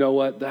 but you know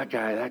what? That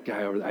guy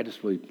over there,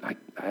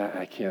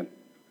 I can't.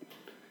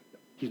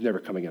 He's never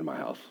coming in my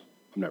house.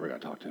 I'm never going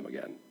to talk to him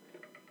again.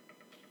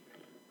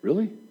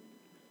 Really?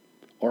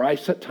 Or I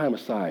set time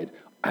aside.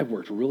 I've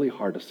worked really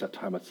hard to set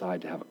time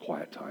aside to have a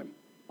quiet time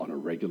on a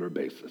regular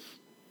basis.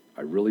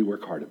 I really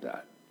work hard at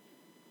that.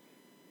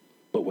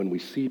 But when we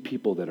see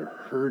people that are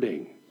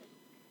hurting,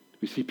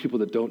 we see people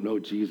that don't know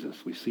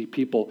Jesus, we see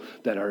people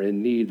that are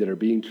in need, that are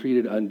being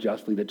treated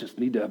unjustly, that just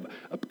need to have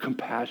a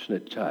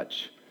compassionate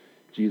touch,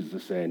 Jesus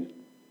is saying,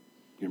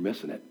 you're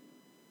missing it.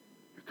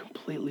 You're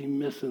completely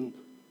missing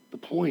the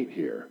point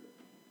here.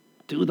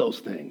 Do those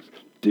things.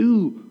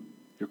 Do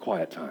your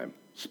quiet time.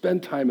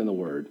 Spend time in the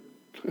Word.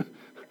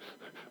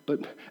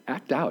 But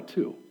act out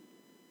too.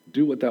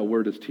 Do what that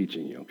Word is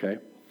teaching you, okay?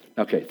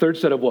 Okay, third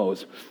set of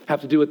woes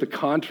have to do with the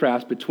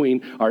contrast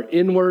between our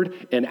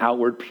inward and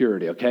outward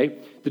purity, okay?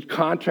 The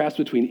contrast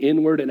between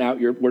inward and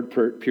outward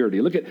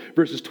purity. Look at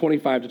verses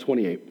 25 to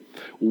 28.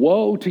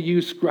 Woe to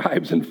you,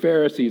 scribes and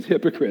Pharisees,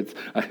 hypocrites.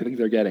 I think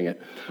they're getting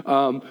it.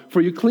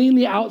 For you clean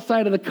the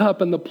outside of the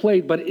cup and the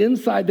plate, but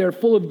inside they're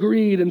full of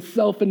greed and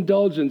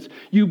self-indulgence.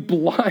 You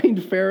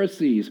blind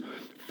Pharisees.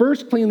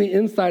 First clean the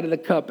inside of the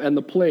cup and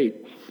the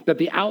plate, that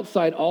the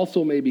outside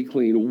also may be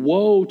clean.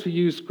 Woe to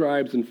you,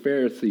 scribes and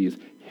Pharisees,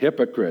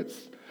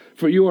 hypocrites,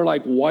 for you are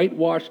like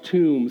whitewashed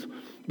tombs,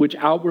 which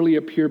outwardly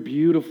appear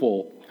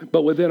beautiful,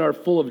 but within are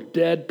full of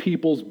dead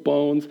people's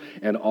bones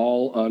and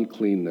all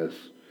uncleanness.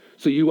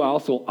 so you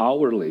also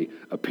outwardly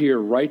appear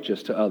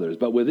righteous to others,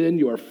 but within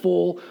you are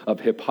full of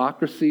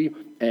hypocrisy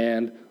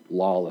and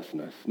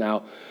lawlessness.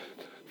 Now,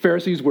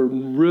 Pharisees were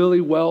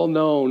really well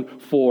known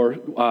for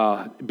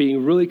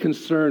being really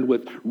concerned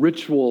with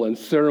ritual and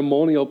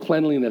ceremonial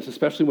cleanliness,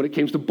 especially when it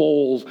came to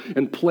bowls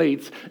and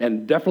plates,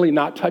 and definitely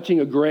not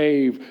touching a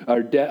grave or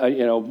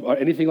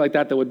anything like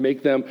that would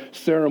make them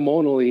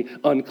ceremonially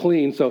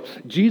unclean. So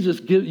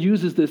Jesus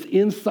uses this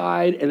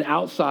inside and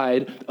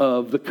outside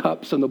of the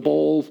cups and the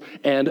bowls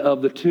and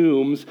of the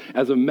tombs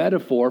as a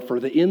metaphor for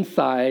the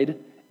inside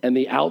and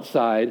the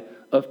outside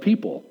of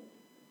people.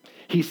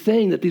 He's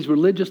saying that these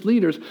religious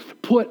leaders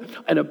put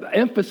an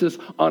emphasis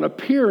on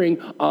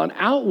appearing on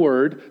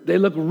outward. They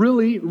look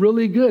really,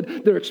 really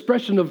good. Their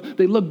expression of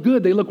they look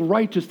good, they look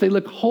righteous, they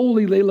look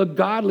holy, they look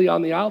godly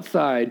on the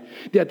outside,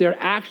 yet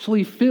they're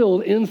actually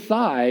filled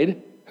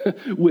inside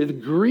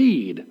with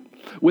greed,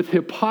 with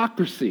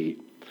hypocrisy,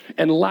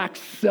 and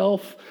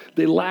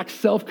they lack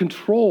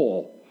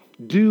self-control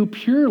due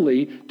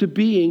purely to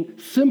being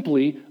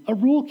simply a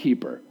rule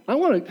keeper.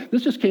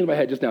 This just came to my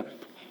head just now.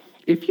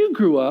 If you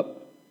grew up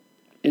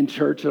in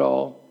church at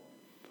all,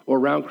 or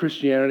around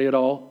Christianity at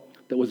all,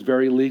 that was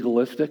very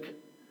legalistic,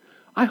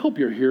 I hope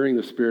you're hearing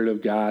the Spirit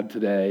of God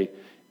today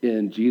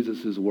in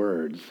Jesus'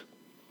 words,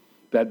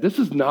 that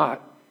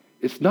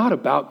it's not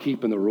about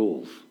keeping the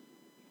rules.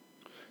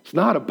 It's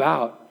not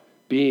about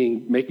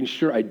making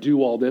sure I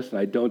do all this and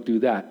I don't do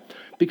that.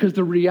 Because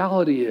the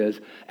reality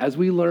is, as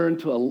we learn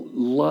to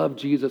love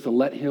Jesus and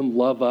let him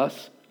love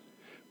us,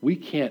 we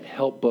can't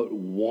help but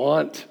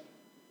want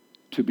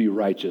to be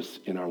righteous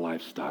in our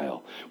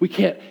lifestyle. We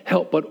can't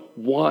help but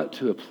want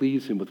to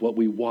please him with what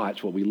we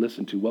watch, what we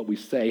listen to, what we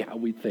say, how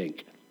we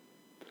think.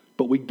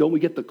 But we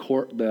get the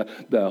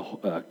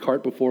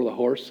cart before the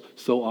horse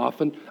so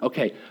often.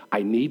 Okay,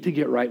 I need to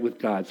get right with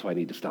God, so I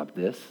need to stop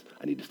this.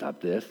 I need to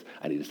stop this.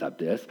 I need to stop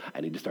this.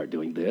 I need to start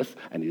doing this.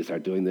 I need to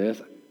start doing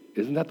this.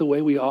 Isn't that the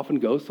way we often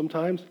go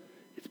sometimes?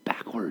 It's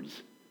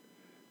backwards.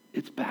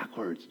 It's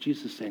backwards.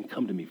 Jesus is saying,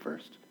 come to me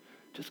first.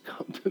 Just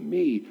come to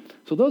me.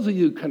 So those of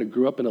you who kind of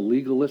grew up in a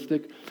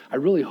legalistic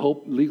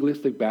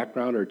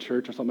background or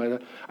church or something like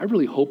that, I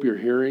really hope you're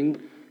hearing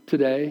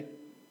today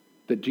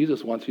that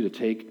Jesus wants you to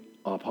take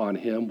upon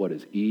him what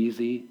is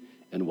easy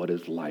and what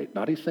is light.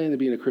 Not he's saying that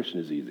being a Christian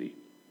is easy,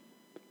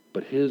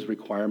 but his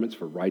requirements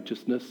for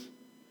righteousness,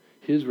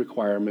 his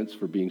requirements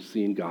for being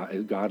seen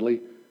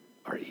godly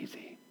are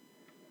easy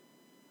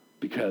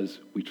because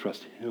we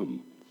trust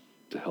him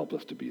to help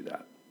us to be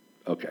that.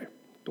 Okay.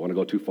 Don't want to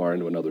go too far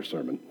into another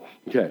sermon.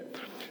 Okay,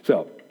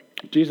 so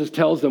Jesus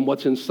tells them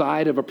what's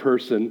inside of a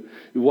person,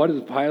 what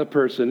is inside of a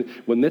person,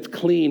 when it's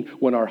clean,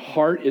 when our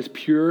heart is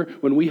pure,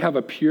 when we have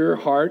a pure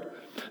heart,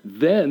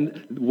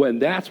 then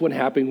that's what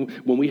happens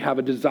when we have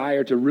a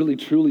desire to really,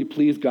 truly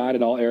please God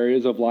in all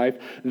areas of life.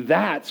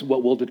 That's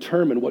what will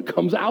determine what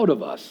comes out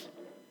of us.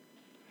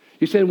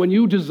 He's saying when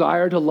you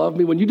desire to love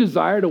me, when you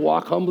desire to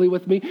walk humbly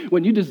with me,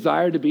 when you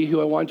desire to be who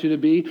I want you to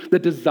be,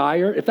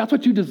 if that's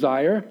what you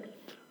desire,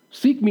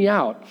 seek me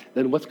out,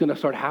 then what's going to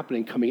start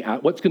happening, coming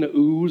out, what's going to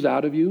ooze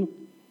out of you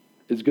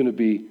is going to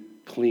be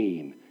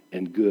clean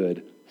and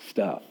good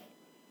stuff.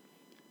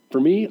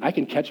 For me, I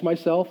can catch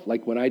myself,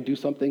 like when I do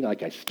something,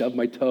 like I stub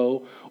my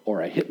toe,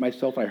 or I hit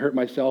myself, I hurt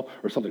myself,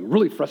 or something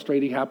really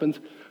frustrating happens.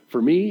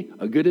 For me,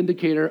 a good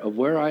indicator of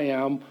where I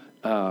am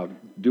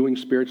doing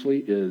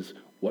spiritually is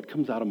what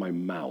comes out of my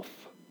mouth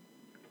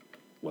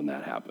when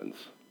that happens.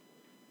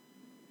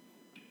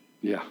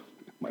 Yeah,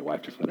 my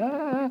wife just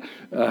went,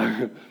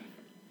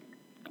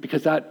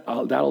 because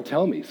that'll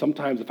tell me.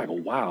 Sometimes if I go,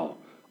 wow,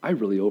 I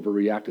really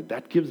overreacted,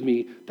 that gives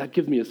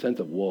me a sense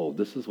of, whoa,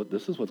 this is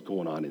what's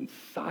going on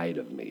inside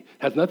of me. It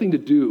has nothing to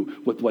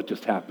do with what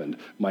just happened,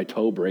 my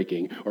toe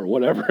breaking or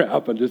whatever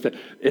happened.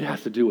 It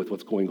has to do with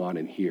what's going on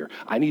in here.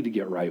 I need to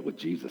get right with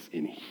Jesus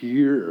in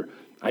here.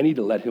 I need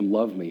to let him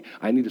love me.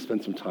 I need to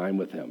spend some time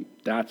with him.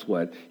 That's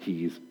what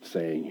he's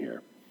saying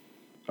here.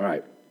 All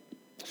right,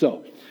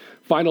 so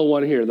final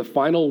one here. The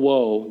final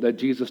woe that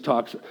Jesus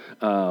talks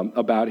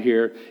about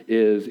here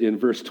is in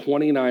verse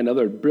 29,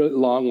 another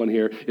long one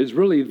here, is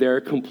really their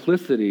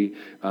complicity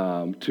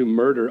to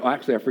murder.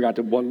 Actually, I forgot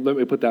to, let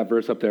me put that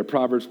verse up there.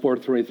 Proverbs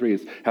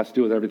 4:23 has to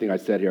do with everything I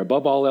said here.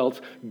 Above all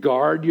else,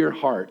 guard your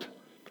heart,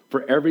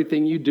 for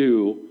everything you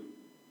do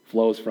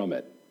flows from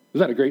it.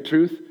 Isn't that a great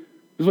truth?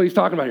 This is what he's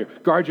talking about here.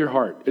 Guard your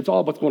heart. It's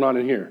all what's going on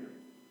in here.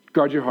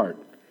 Guard your heart.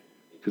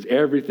 Because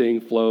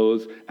everything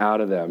flows out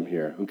of them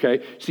here,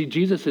 okay? See,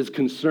 Jesus is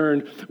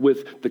concerned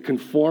with the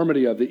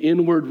conformity of the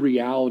inward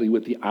reality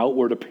with the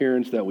outward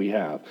appearance that we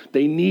have.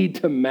 They need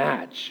to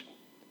match.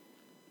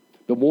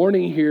 The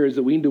warning here is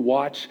that we need to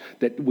watch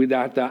that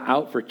without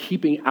out for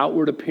keeping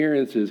outward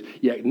appearances,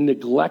 yet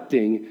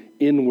neglecting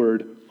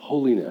inward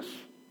holiness,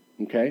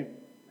 okay?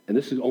 And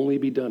this can only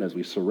be done as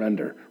we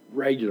surrender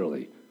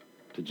regularly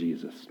to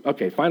Jesus.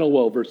 Okay, final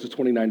woe, verses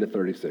 29 to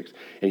 36.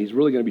 And he's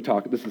really going to be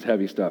talking, this is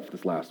heavy stuff,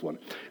 this last one.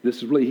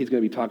 He's going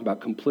to be talking about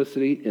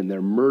complicity in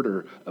their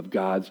murder of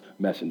God's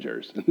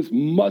messengers. And this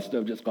must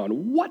have just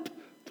gone, what?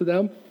 to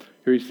them?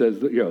 Here he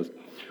goes,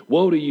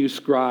 woe to you,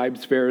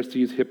 scribes,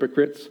 Pharisees,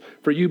 hypocrites,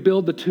 for you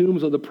build the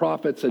tombs of the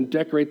prophets and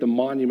decorate the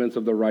monuments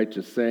of the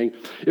righteous, saying,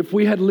 if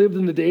we had lived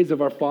in the days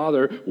of our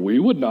father, we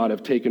would not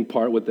have taken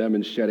part with them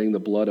in shedding the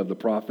blood of the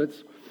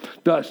prophets.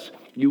 Thus,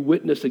 you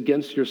witness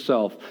against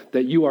yourself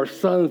that you are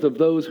sons of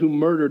those who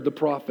murdered the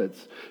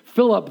prophets.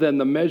 Fill up then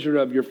the measure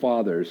of your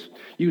fathers.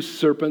 You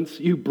serpents,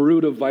 you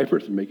brood of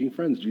vipers. Making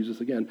friends,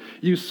 Jesus again.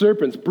 You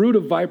serpents, brood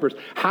of vipers.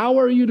 How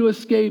are you to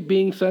escape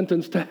being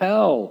sentenced to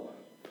hell?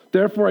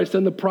 Therefore I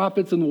send the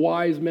prophets and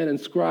wise men and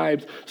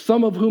scribes,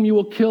 some of whom you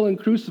will kill and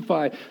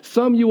crucify.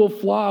 Some you will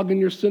flog in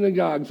your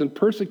synagogues and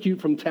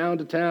persecute from town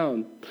to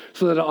town,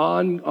 so that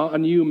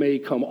on you may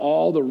come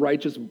all the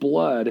righteous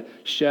blood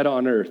shed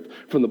on earth,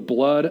 from the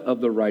blood of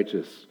the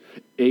righteous,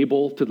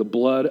 Abel to the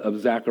blood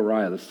of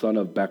Zechariah, the son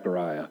of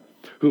Bechariah,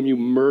 whom you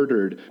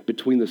murdered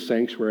between the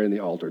sanctuary and the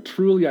altar.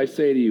 Truly I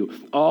say to you,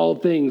 all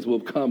things will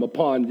come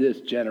upon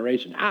this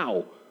generation.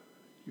 Ow!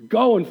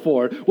 Going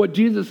for it. What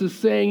Jesus is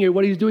saying here,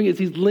 what he's doing is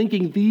he's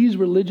linking these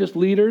religious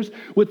leaders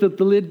with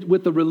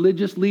the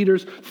religious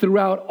leaders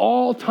throughout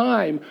all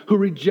time who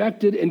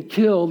rejected and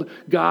killed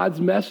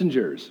God's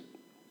messengers.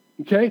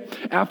 Okay?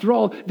 After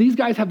all, these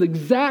guys have the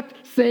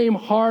exact same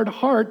hard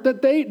heart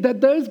that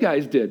those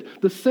guys did.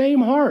 The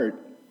same heart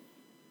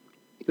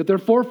that their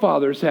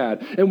forefathers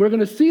had. And we're going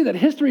to see that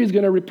history is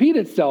going to repeat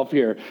itself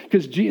here,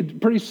 because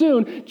pretty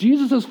soon,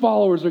 Jesus'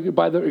 followers are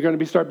going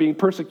to start being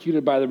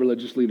persecuted by the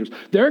religious leaders.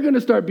 They're going to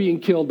start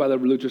being killed by the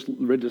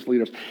religious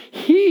leaders.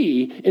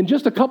 He, in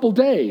just a couple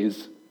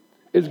days,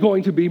 is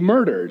going to be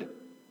murdered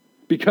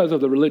because of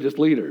the religious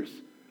leaders.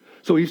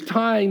 So he's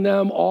tying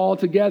them all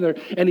together,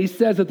 and he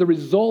says that the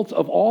result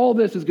of all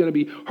this is going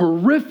to be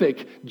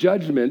horrific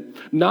judgment,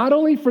 not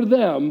only for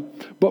them,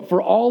 but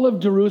for all of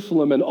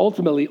Jerusalem and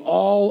ultimately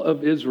all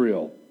of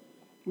Israel.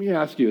 Let me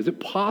ask you, is it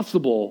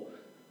possible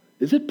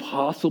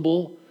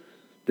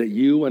that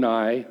you and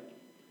I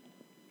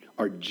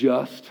are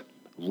just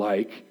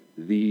like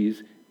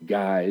these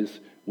guys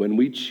when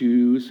we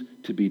choose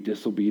to be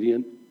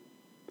disobedient?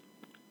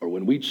 Or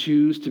when we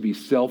choose to be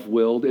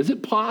self-willed? Is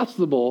it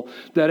possible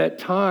that at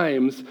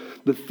times,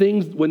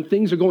 when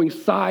things are going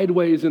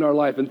sideways in our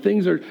life and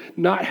things are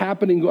not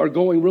happening or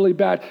going really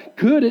bad,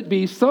 could it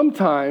be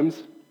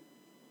sometimes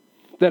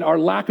that our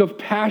lack of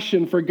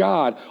passion for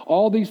God,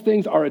 all these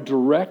things are a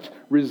direct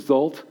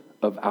result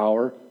of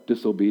our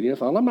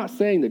disobedience? And I'm not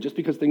saying that just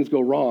because things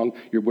go wrong,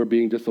 we're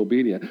being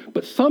disobedient.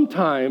 But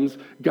sometimes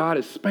God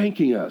is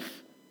spanking us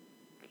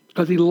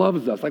because he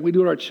loves us, like we do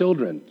with our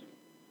children.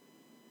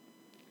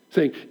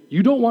 Saying,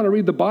 you don't want to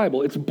read the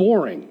Bible. It's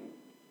boring.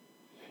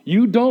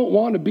 You don't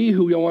want to be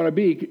who you want to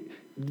be.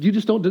 You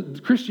just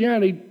don't.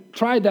 Christianity,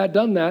 tried that,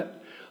 done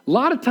that. A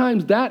lot of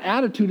times that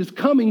attitude is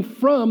coming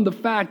from the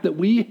fact that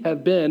we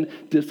have been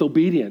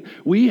disobedient.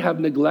 We have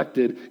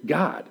neglected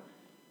God.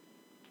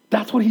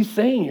 That's what he's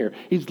saying here.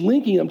 He's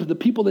linking them to the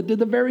people that did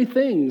the very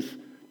things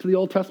to the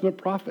Old Testament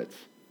prophets.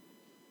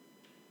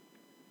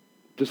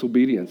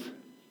 Disobedience.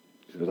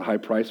 There's a high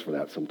price for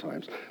that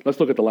sometimes.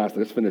 Let's look at the last.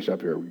 Let's finish up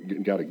here.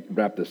 We've got to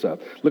wrap this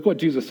up. Look what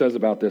Jesus says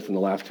about this in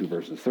the last two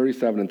verses,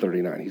 37 and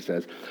 39. He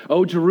says,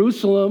 oh,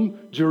 Jerusalem,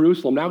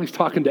 Jerusalem. Now he's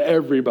talking to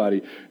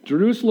everybody.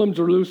 Jerusalem,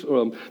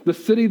 Jerusalem, the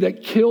city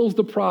that kills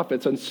the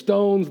prophets and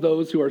stones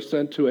those who are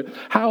sent to it.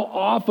 How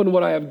often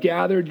would I have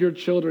gathered your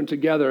children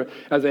together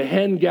as a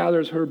hen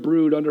gathers her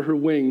brood under her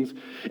wings,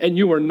 and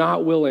you are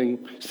not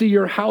willing? See,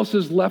 your house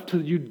is left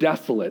to you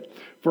desolate.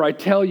 For I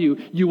tell you,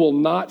 you will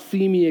not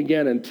see me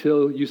again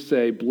until you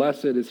say,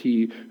 blessed is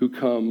he who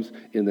comes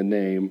in the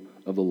name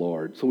of the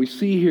Lord. So we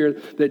see here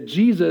that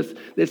Jesus,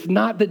 it's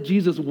not that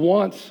Jesus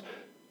wants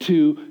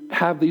to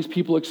have these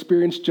people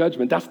experience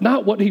judgment. That's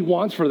not what he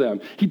wants for them.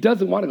 He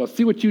doesn't want to go,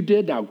 see what you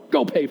did, now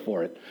go pay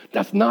for it.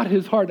 That's not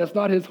his heart. That's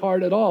not his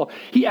heart at all.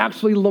 He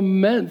actually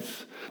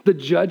laments the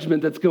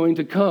judgment that's going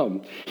to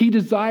come. He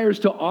desires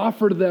to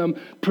offer them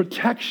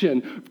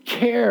protection,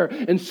 care,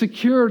 and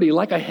security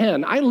like a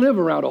hen. I live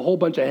around a whole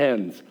bunch of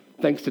hens,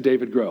 thanks to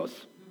David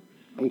Gross.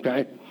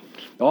 Okay?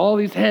 All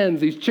these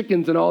hens, these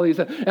chickens, and all these.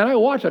 And I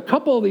watch a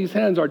couple of these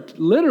hens are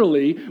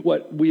literally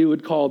what we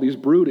would call these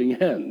brooding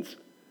hens.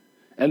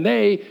 And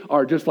they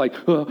are just like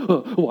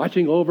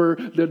watching over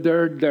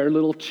their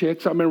little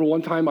chicks. I remember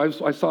one time I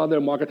saw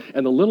them walking,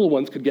 and the little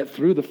ones could get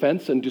through the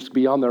fence and just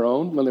be on their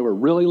own when they were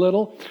really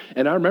little.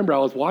 And I remember I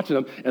was watching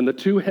them, and the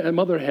two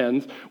mother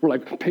hens were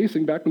like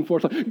pacing back and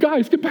forth, like,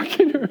 guys, get back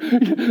in here.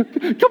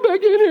 Come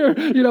back in here.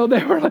 You know,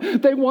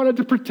 they wanted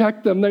to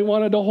protect them. They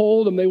wanted to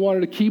hold them. They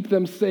wanted to keep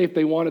them safe.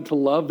 They wanted to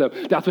love them.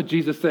 That's what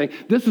Jesus is saying.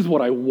 This is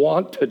what I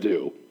want to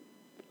do.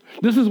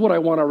 This is what I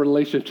want our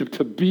relationship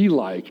to be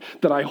like,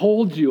 that I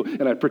hold you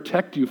and I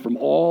protect you from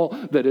all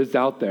that is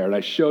out there, and I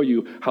show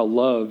you how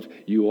loved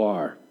you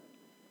are.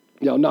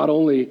 You know, not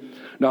only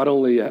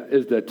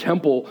is the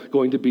temple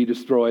going to be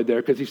destroyed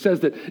there, because he says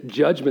that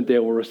judgment they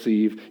will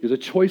receive is a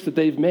choice that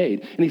they've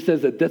made. And he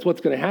says that that's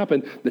what's going to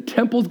happen. The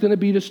temple's going to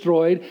be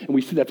destroyed, and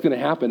we see that's going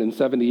to happen in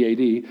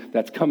 70 AD.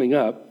 That's coming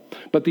up.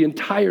 But the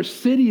entire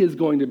city is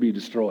going to be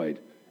destroyed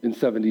in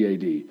 70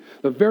 AD.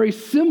 The very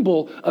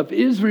symbol of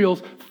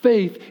Israel's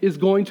faith is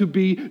going to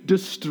be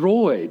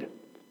destroyed.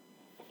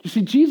 You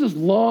see, Jesus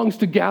longs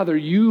to gather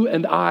you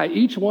and I,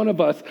 each one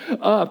of us,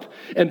 up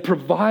and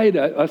provide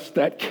us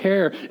that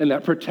care and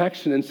that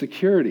protection and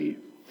security.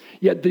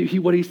 Yet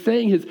what he's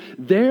saying is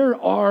there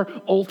are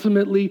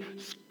ultimately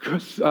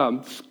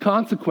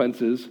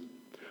consequences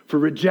for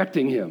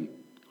rejecting him,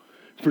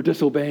 for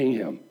disobeying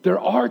him. There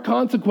are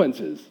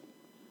consequences.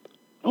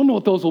 I don't know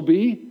what those will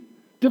be.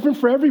 Different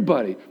for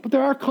everybody, but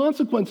there are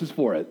consequences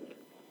for it.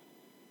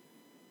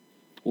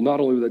 Well, not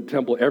only with the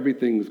temple,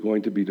 everything's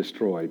going to be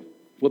destroyed.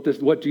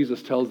 What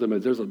Jesus tells them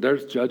is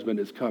there's judgment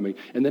is coming,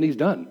 and then he's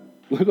done.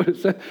 Look what it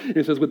says.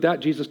 It says, with that,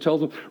 Jesus tells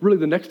them, really,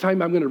 the next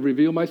time I'm going to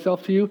reveal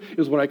myself to you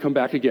is when I come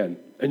back again,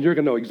 and you're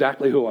going to know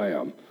exactly who I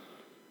am.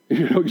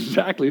 You know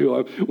exactly who I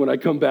am. When I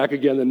come back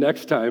again the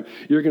next time,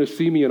 you're going to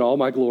see me in all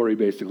my glory,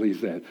 basically,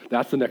 he's saying.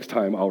 That's the next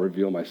time I'll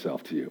reveal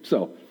myself to you.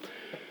 So,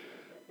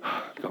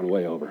 gone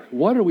way over.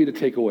 What are we to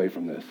take away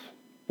from this?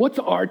 What's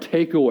our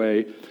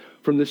takeaway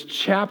from this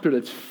chapter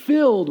that's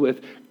filled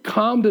with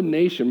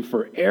condemnation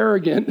for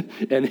arrogant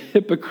and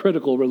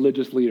hypocritical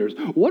religious leaders?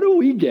 What do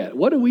we get?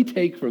 What do we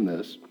take from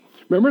this?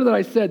 Remember that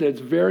I said that it's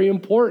very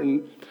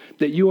important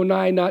that you and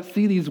I not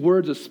see these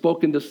words as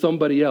spoken to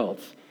somebody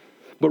else,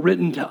 but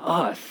written to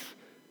us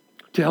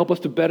to help us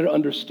to better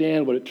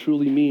understand what it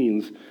truly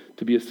means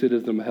to be a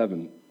citizen of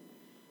heaven.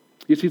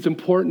 You see, it's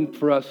important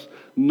for us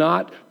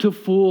not to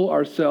fool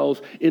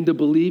ourselves into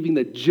believing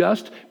that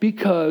just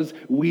because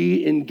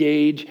we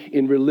engage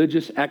in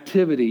religious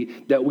activity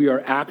that we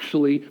are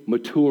actually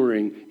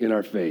maturing in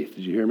our faith.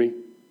 Did you hear me?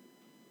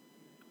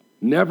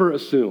 Never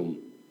assume,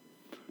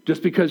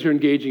 just because you're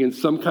engaging in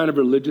some kind of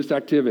religious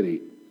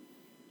activity,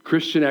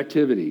 Christian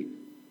activity,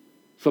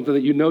 something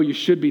that you know you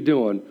should be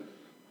doing,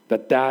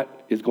 that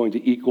is going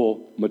to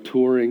equal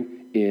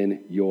maturing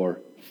in your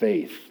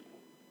faith.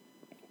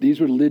 These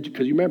religious,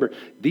 because you remember,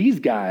 these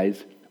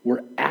guys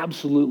were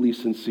absolutely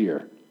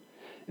sincere.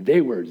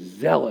 They were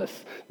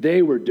zealous.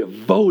 They were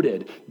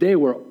devoted. They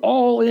were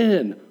all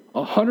in,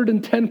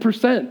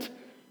 110%.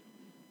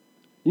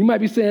 You might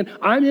be saying,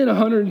 I'm in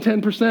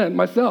 110%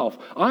 myself.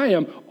 I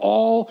am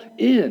all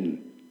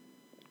in.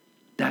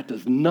 That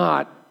does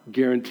not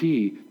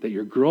guarantee that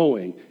you're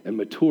growing and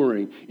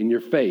maturing in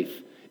your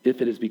faith if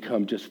it has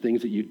become just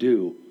things that you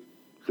do,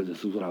 because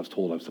this is what I was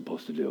told I'm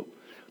supposed to do.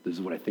 This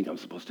is what I think I'm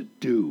supposed to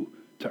do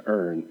to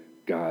earn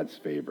God's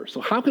favor. So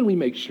how can we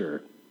make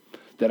sure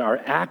that our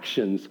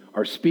actions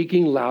are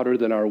speaking louder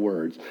than our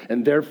words,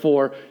 and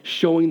therefore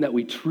showing that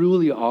we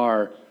truly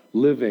are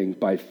living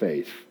by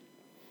faith?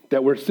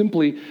 That we're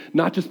simply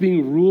not just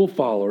being rule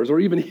followers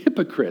or even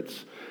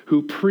hypocrites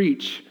who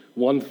preach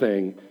one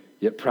thing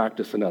yet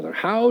practice another.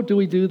 How do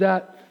we do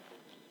that?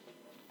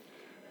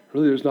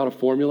 Really, there's not a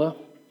formula.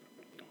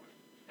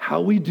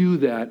 How we do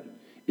that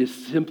is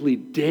simply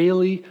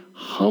daily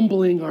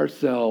humbling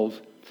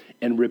ourselves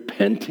and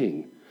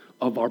repenting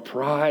of our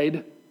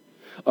pride,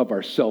 of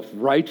our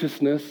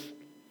self-righteousness,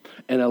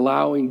 and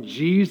allowing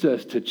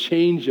Jesus to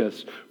change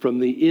us from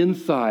the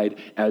inside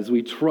as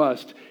we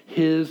trust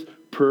his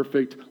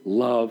perfect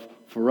love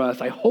for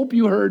us. I hope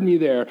you heard me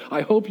there.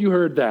 I hope you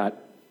heard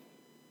that.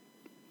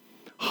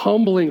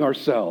 Humbling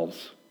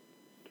ourselves,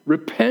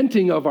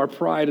 repenting of our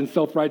pride and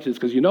self-righteousness,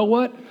 because you know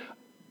what?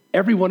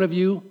 Every one of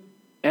you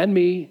and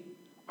me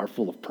are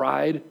full of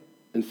pride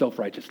and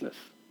self-righteousness.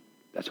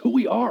 That's who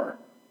we are.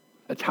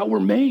 That's how we're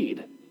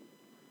made.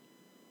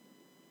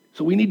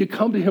 So we need to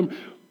come to him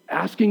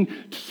asking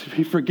to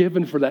be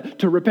forgiven for that,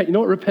 to repent. You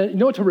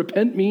know what to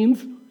repent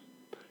means?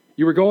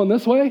 You were going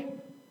this way?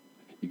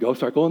 You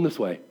start going this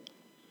way.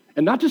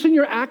 And not just in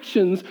your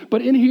actions,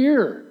 but in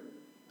here,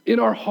 in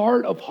our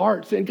heart of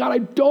hearts, saying, God, I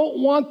don't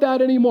want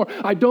that anymore.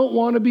 I don't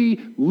want to be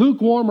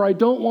lukewarm, or I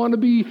don't want to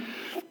be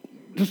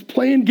just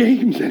playing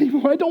games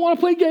anymore. I don't want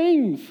to play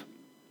games.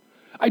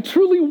 I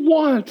truly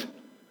want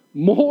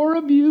more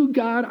of you,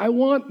 God. I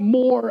want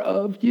more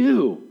of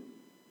you.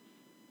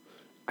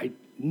 I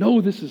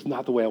know this is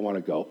not the way I want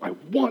to go. I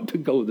want to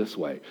go this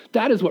way.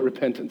 That is what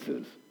repentance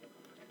is.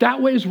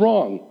 That way is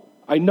wrong.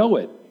 I know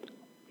it.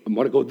 I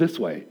want to go this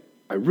way.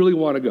 I really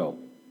want to go.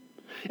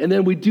 And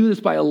then we do this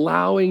by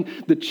allowing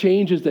the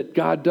changes that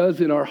God does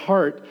in our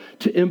heart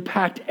to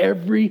impact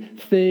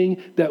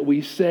everything that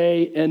we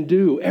say and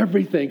do.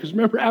 Everything. Because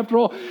remember, after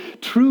all,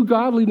 true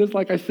godliness,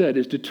 like I said,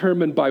 is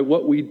determined by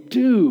what we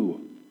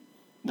do,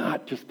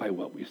 not just by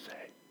what we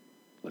say.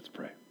 Let's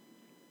pray.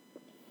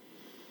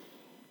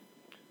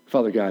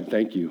 Father God,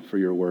 thank you for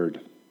your word.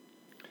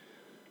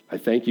 I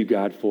thank you,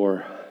 God,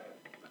 for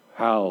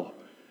how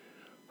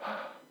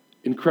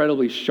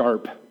incredibly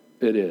sharp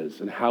it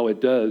is and how it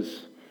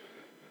does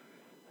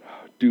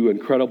do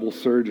incredible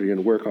surgery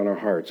and work on our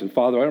hearts. And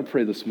Father, I want to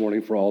pray this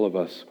morning for all of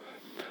us.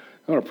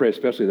 I want to pray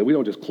especially that we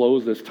don't just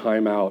close this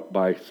time out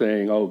by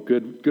saying, oh,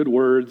 good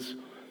words.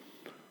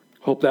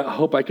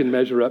 Hope I can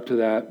measure up to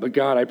that. But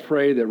God, I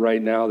pray that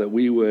right now that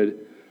we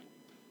would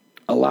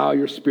allow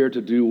your Spirit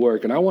to do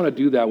work. And I want to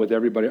do that with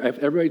everybody.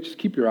 Everybody, just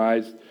keep your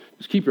eyes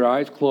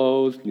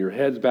closed and your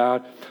heads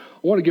bowed.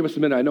 I want to give us a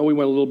minute. I know we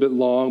went a little bit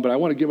long, but I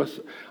want to give us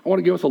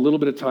a little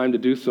bit of time to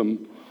do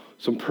some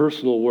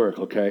personal work,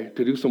 okay?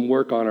 To do some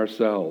work on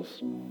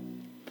ourselves.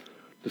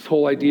 This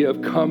whole idea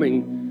of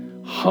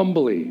coming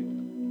humbly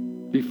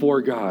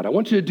before God. I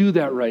want you to do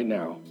that right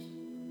now.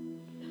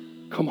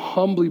 Come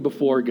humbly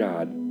before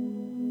God,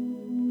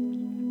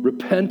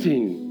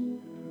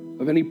 repenting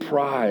of any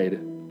pride,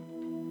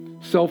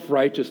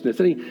 self-righteousness,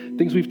 any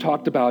things we've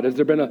talked about. Has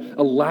there been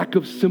a lack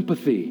of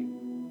sympathy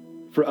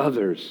for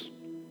others?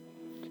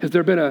 Has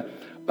there been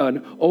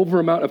an over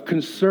amount of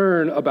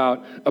concern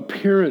about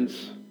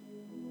appearance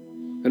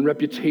and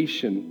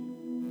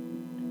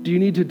reputation? Do you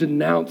need to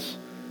denounce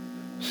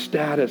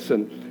status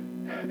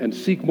and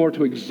seek more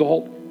to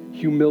exalt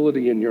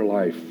humility in your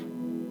life?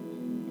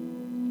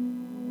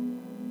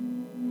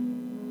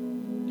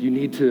 You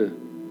need to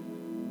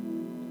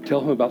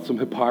tell him about some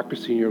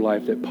hypocrisy in your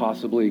life that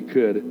possibly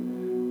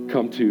could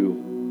come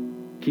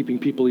to keeping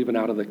people even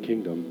out of the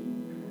kingdom.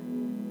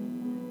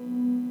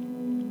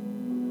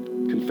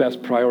 Confess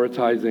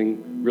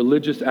prioritizing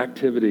religious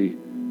activity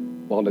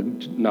while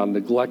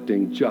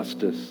neglecting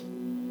justice,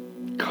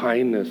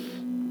 kindness,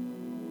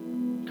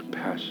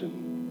 compassion.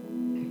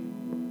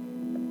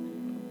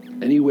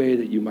 Any way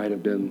that you might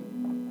have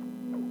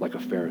been like a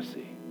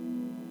Pharisee.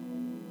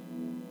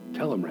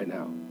 Tell him right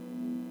now.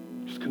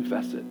 Just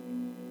confess it.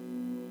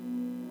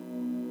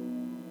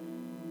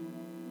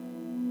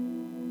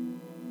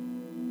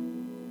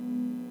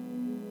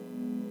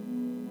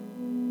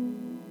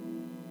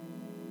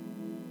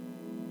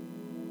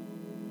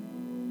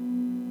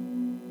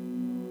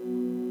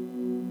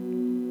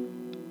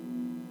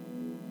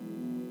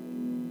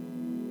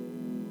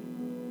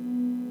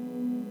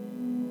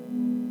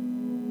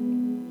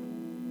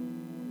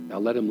 Now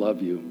let him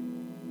love you.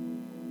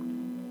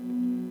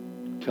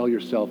 Tell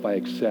yourself, I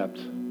accept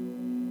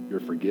your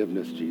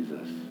forgiveness,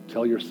 Jesus.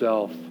 Tell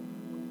yourself,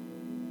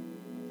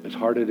 as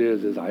hard it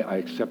is I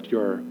accept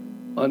your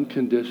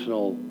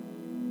unconditional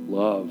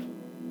love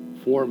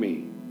for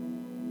me.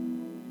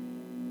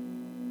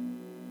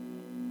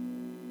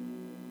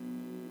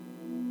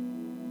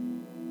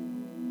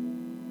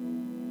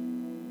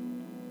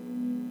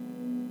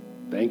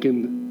 Thank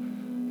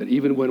him that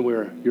even when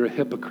you're a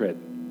hypocrite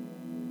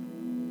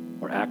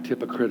or act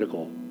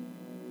hypocritical,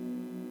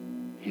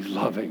 he's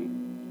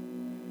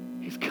loving,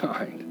 he's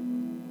kind,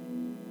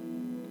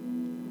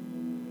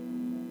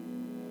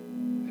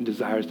 and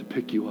desires to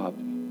pick you up,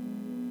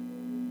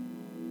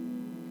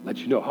 let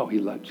you know how he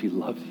loves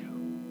you.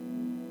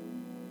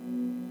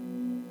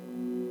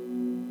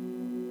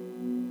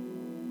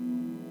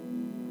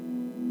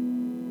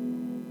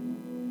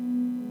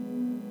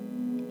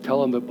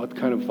 Tell him what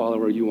kind of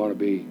follower you want to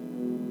be.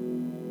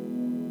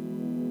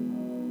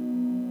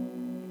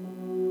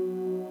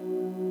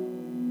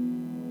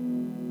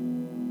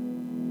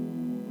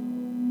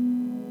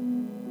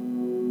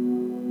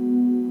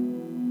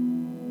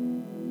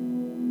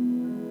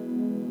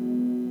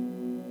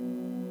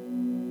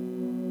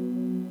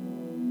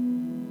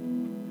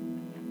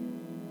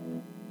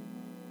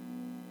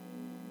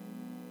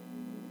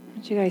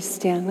 Would you guys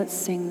stand? Let's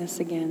sing this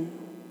again.